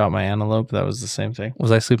that I shot my antelope. That was the same thing.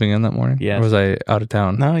 Was I sleeping in that morning? Yes. Or was I out of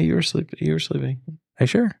town? No, you were sleeping. You were sleeping. Are you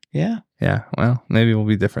sure? Yeah. Yeah. Well, maybe we'll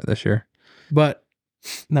be different this year. But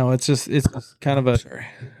no, it's just kind of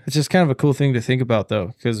a cool thing to think about though,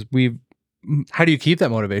 because we've How do you keep that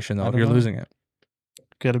motivation though I if don't you're know. losing it?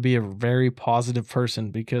 got to be a very positive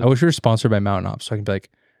person because I wish we were sponsored by Mountain Ops so I can be like,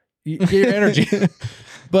 get your energy.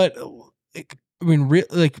 But I mean,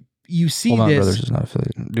 like you see Well, Mountain this. Brothers is not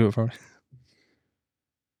affiliated. Do it for me.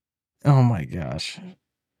 Oh my gosh.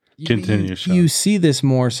 Continue, Sean. You see this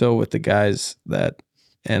more so with the guys that,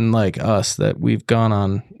 and like us, that we've gone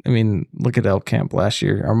on. I mean, look at elk camp last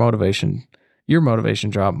year. Your motivation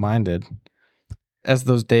dropped, mine did. As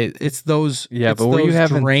those days, it's those. Yeah, it's but were you those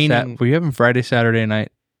having draining? were you having Friday, Saturday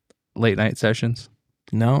night, late night sessions?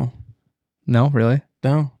 No, No, really?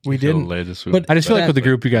 we didn't. Latest But I just feel like that- with the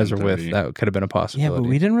group you guys are with, 10:30. that could have been a Yeah, possibility. but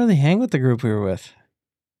we didn't really hang with the group we were with.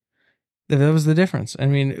 That was the difference. I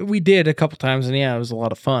mean, we did a couple times, and yeah, it was a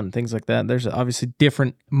lot of fun, things like that. There's obviously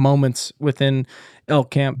different moments within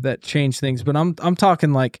elk camp that change things, but I'm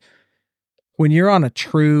talking like when you're on a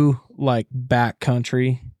true like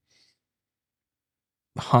backcountry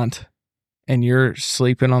hunt and you're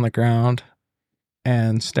sleeping on the ground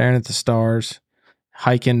and staring at the stars,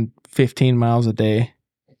 hiking 15 miles a day,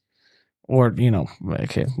 or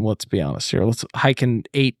okay, let's be honest here, let's hiking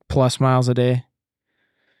 8+ miles a day.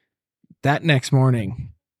 That next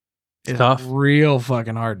morning is tough. real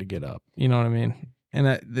fucking hard to get up. You know what I mean? And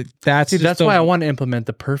that's why I want to implement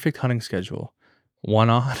the perfect hunting schedule.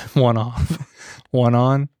 1 on, 1 off, 1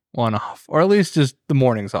 on, 1 off, or at least just the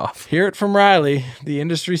mornings off. Hear it from Riley, the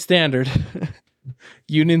industry standard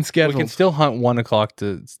union schedule. We can still hunt 1 o'clock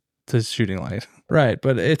to shooting light. Right,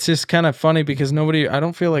 but it's just kind of funny because I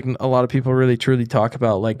don't feel like a lot of people really truly talk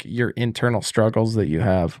about like your internal struggles that you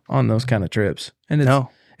have on those kind of trips. And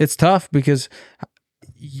it's tough because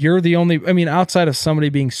you're the only, I mean, outside of somebody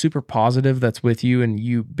being super positive that's with you and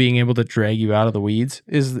you being able to drag you out of the weeds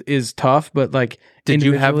is tough. But like, did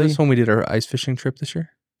you have this when we did our ice fishing trip this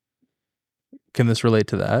year? Can this relate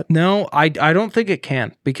to that? No, I don't think it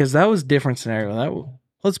can, because that was a different scenario.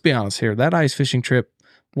 Let's be honest here. That ice fishing trip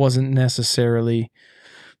wasn't necessarily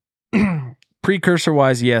precursor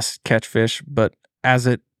wise, yes, catch fish, but as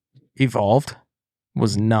it evolved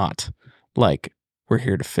was not like we're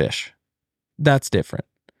here to fish. That's different.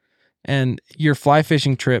 And your fly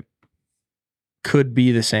fishing trip could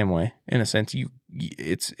be the same way in a sense.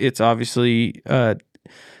 It's obviously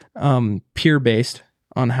peer based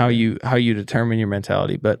on how you determine your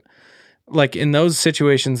mentality, but like in those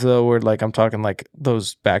situations though, where like I'm talking like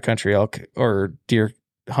those backcountry elk or deer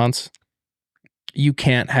hunts, you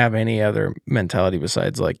can't have any other mentality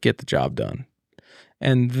besides like get the job done.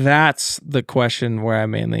 And that's the question where I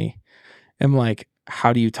mainly am like,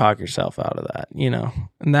 how do you talk yourself out of that?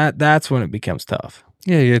 And that's when it becomes tough.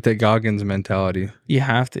 Yeah, you get that Goggins mentality. You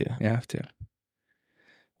have to.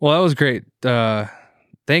 Well, that was great.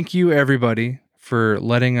 Thank you everybody for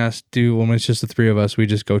letting us do, when it's just the three of us, we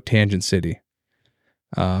just go tangent city.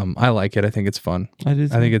 I like it. I think it's fun. I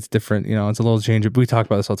think it's different. It's a little change. We talk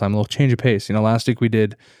about this all the time, a little change of pace. Last week we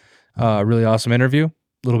did a really awesome interview, a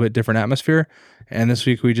little bit different atmosphere. And this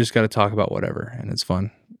week we just got to talk about whatever. And it's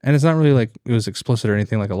fun. And it's not really like it was explicit or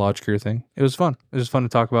anything like a Lodge Career thing. It was fun. It was fun to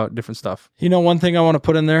talk about different stuff. One thing I want to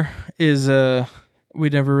put in there is we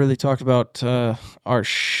never really talked about our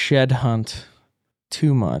shed hunt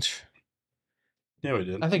too much. Yeah, we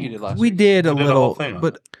did. I think you did last week. We did a little, thing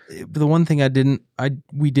but the one thing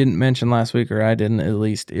we didn't mention last week, or I didn't at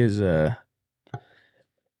least, is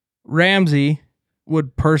Ramsey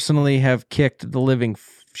would personally have kicked the living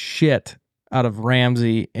shit out of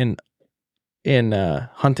Ramsey in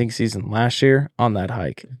hunting season last year on that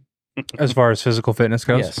hike. As far as physical fitness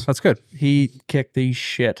goes? Yes. That's good. He kicked the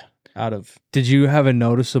shit out of. Did you have a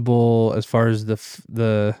noticeable, as far as the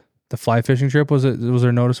fly fishing trip, was there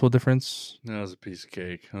a noticeable difference? That was a piece of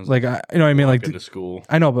cake. I was like, I mean, like to school.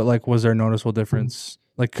 I know, but like, was there a noticeable difference?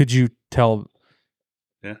 Like, could you tell?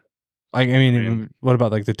 Yeah. I mean, what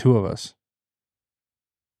about like the two of us?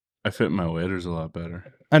 I fit my waders a lot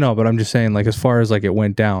better. I know, but I'm just saying, like, as far as like it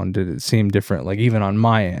went down, did it seem different? Like even on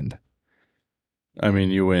my end. I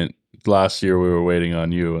mean, you went last year. We were waiting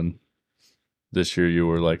on you, and this year you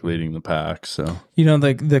were like leading the pack. So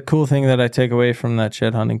the cool thing that I take away from that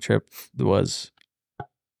shed hunting trip was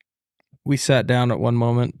we sat down at one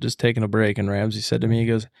moment, just taking a break, and Ramsey said to me, he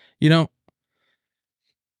goes,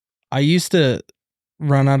 I used to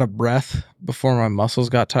run out of breath before my muscles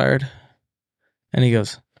got tired, and he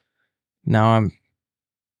goes, now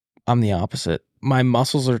I'm the opposite. My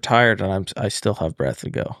muscles are tired, and I still have breath to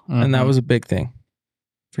go, and that was a big thing,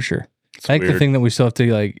 for sure. It's I think weird. the thing that we still have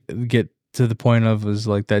to like get to the point of is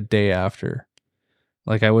like that day after.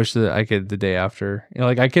 Like I wish that I could the day after.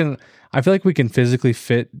 Like I feel like we can physically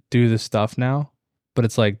do the stuff now, but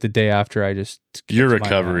it's like the day after I just your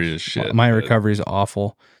recovery is shit. My recovery is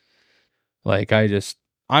awful. Like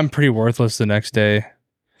I'm pretty worthless the next day,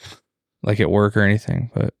 like at work or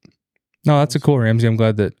anything. But no, that's a cool Ramsey. I'm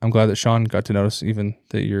glad that Sean got to notice even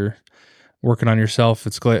that you're working on yourself.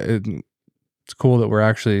 It's cool that we're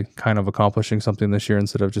actually kind of accomplishing something this year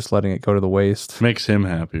instead of just letting it go to the waste. Makes him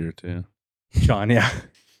happier too. Sean, yeah.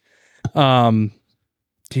 Do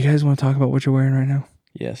you guys want to talk about what you're wearing right now?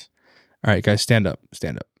 Yes. All right, guys, stand up.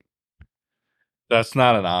 That's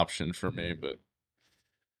not an option for me, but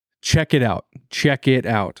check it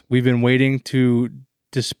out. We've been waiting to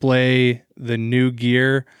display the new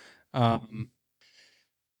gear.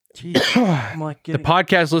 Jeez, I'm like The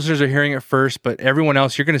podcast listeners are hearing it first, but everyone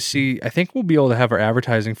else, you're going to see, I think we'll be able to have our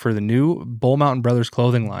advertising for the new Bull Mountain Brothers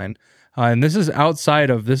clothing line. And this is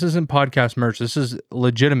this isn't podcast merch. This is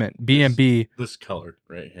legitimate BMB. This color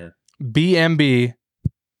right here. BMB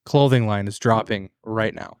clothing line is dropping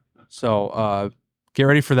right now. So get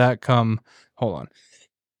ready for that. Hold on.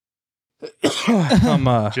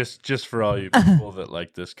 Just for all you people that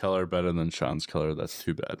like this color better than Sean's color, that's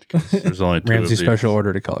too bad. 'Cause there's only two Ramsey of these. special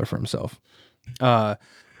ordered a color for himself.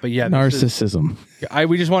 But yeah, narcissism.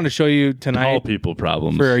 we just wanted to show you tonight. All people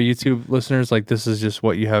problems. For our YouTube listeners, like this is just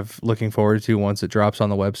what you have looking forward to once it drops on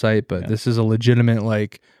the website. But this is a legitimate,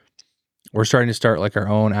 like, we're starting to start like our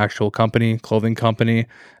own actual company, clothing company,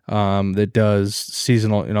 that does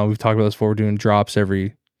seasonal. We've talked about this before. We're doing drops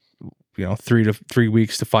every, 3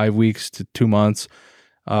 weeks to 5 weeks to 2 months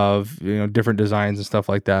of different designs and stuff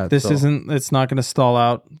like that. It's not going to stall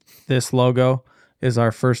out. This logo is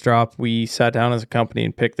our first drop. We sat down as a company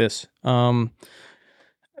and picked this. Did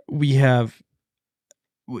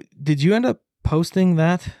you end up posting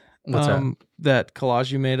that? What's that? That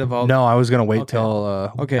collage you made of all? No, I was gonna wait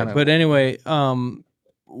till. But anyway,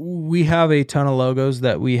 we have a ton of logos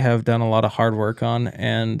that we have done a lot of hard work on,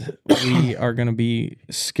 and we are going to be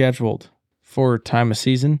scheduled for time of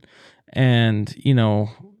season. And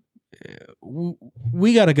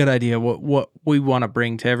we got a good idea what we want to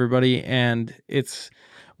bring to everybody, and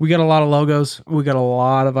we got a lot of logos. We got a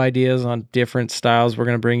lot of ideas on different styles we're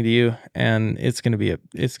going to bring to you, and it's going to be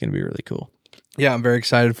really cool. Yeah, I'm very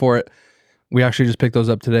excited for it. We actually just picked those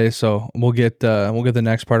up today, so we'll get the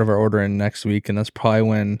next part of our order in next week, and that's probably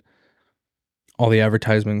when all the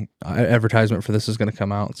advertisement for this is going to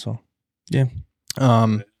come out. So yeah.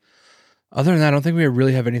 Other than that, I don't think we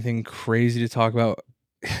really have anything crazy to talk about.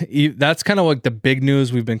 That's kind of like the big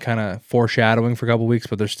news we've been kind of foreshadowing for a couple of weeks,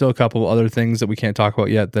 but there's still a couple other things that we can't talk about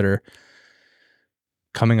yet that are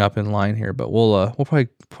coming up in line here. But we'll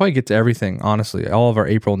probably get to everything. Honestly, all of our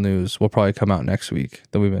April news will probably come out next week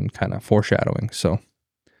that we've been kind of foreshadowing. So,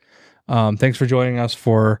 thanks for joining us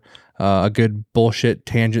for a good bullshit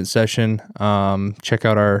tangent session. Check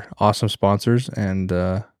out our awesome sponsors, and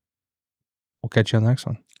we'll catch you on the next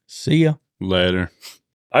one. See ya. Later.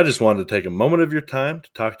 I just wanted to take a moment of your time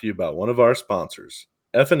to talk to you about one of our sponsors,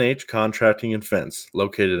 F&H Contracting and Fence,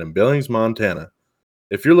 located in Billings, Montana.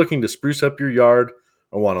 If you're looking to spruce up your yard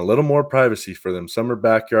or want a little more privacy for them summer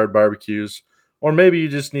backyard barbecues, or maybe you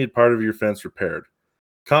just need part of your fence repaired,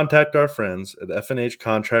 contact our friends at F&H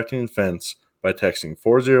Contracting and Fence by texting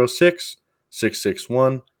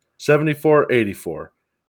 406-661-7484.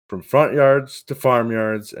 From front yards to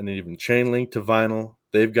farmyards and even chain link to vinyl,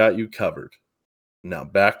 they've got you covered. Now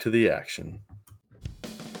back to the action.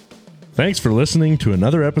 Thanks for listening to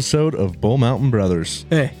another episode of Bull Mountain Brothers.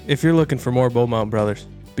 Hey, if you're looking for more Bull Mountain Brothers,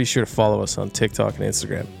 be sure to follow us on TikTok and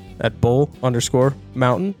Instagram at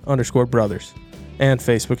Bull_Mountain_Brothers and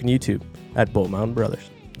Facebook and YouTube at Bull Mountain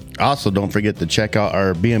Brothers. Also, don't forget to check out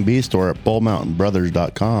our B&B store at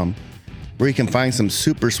bullmountainbrothers.com, where you can find some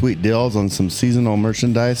super sweet deals on some seasonal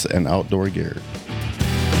merchandise and outdoor gear.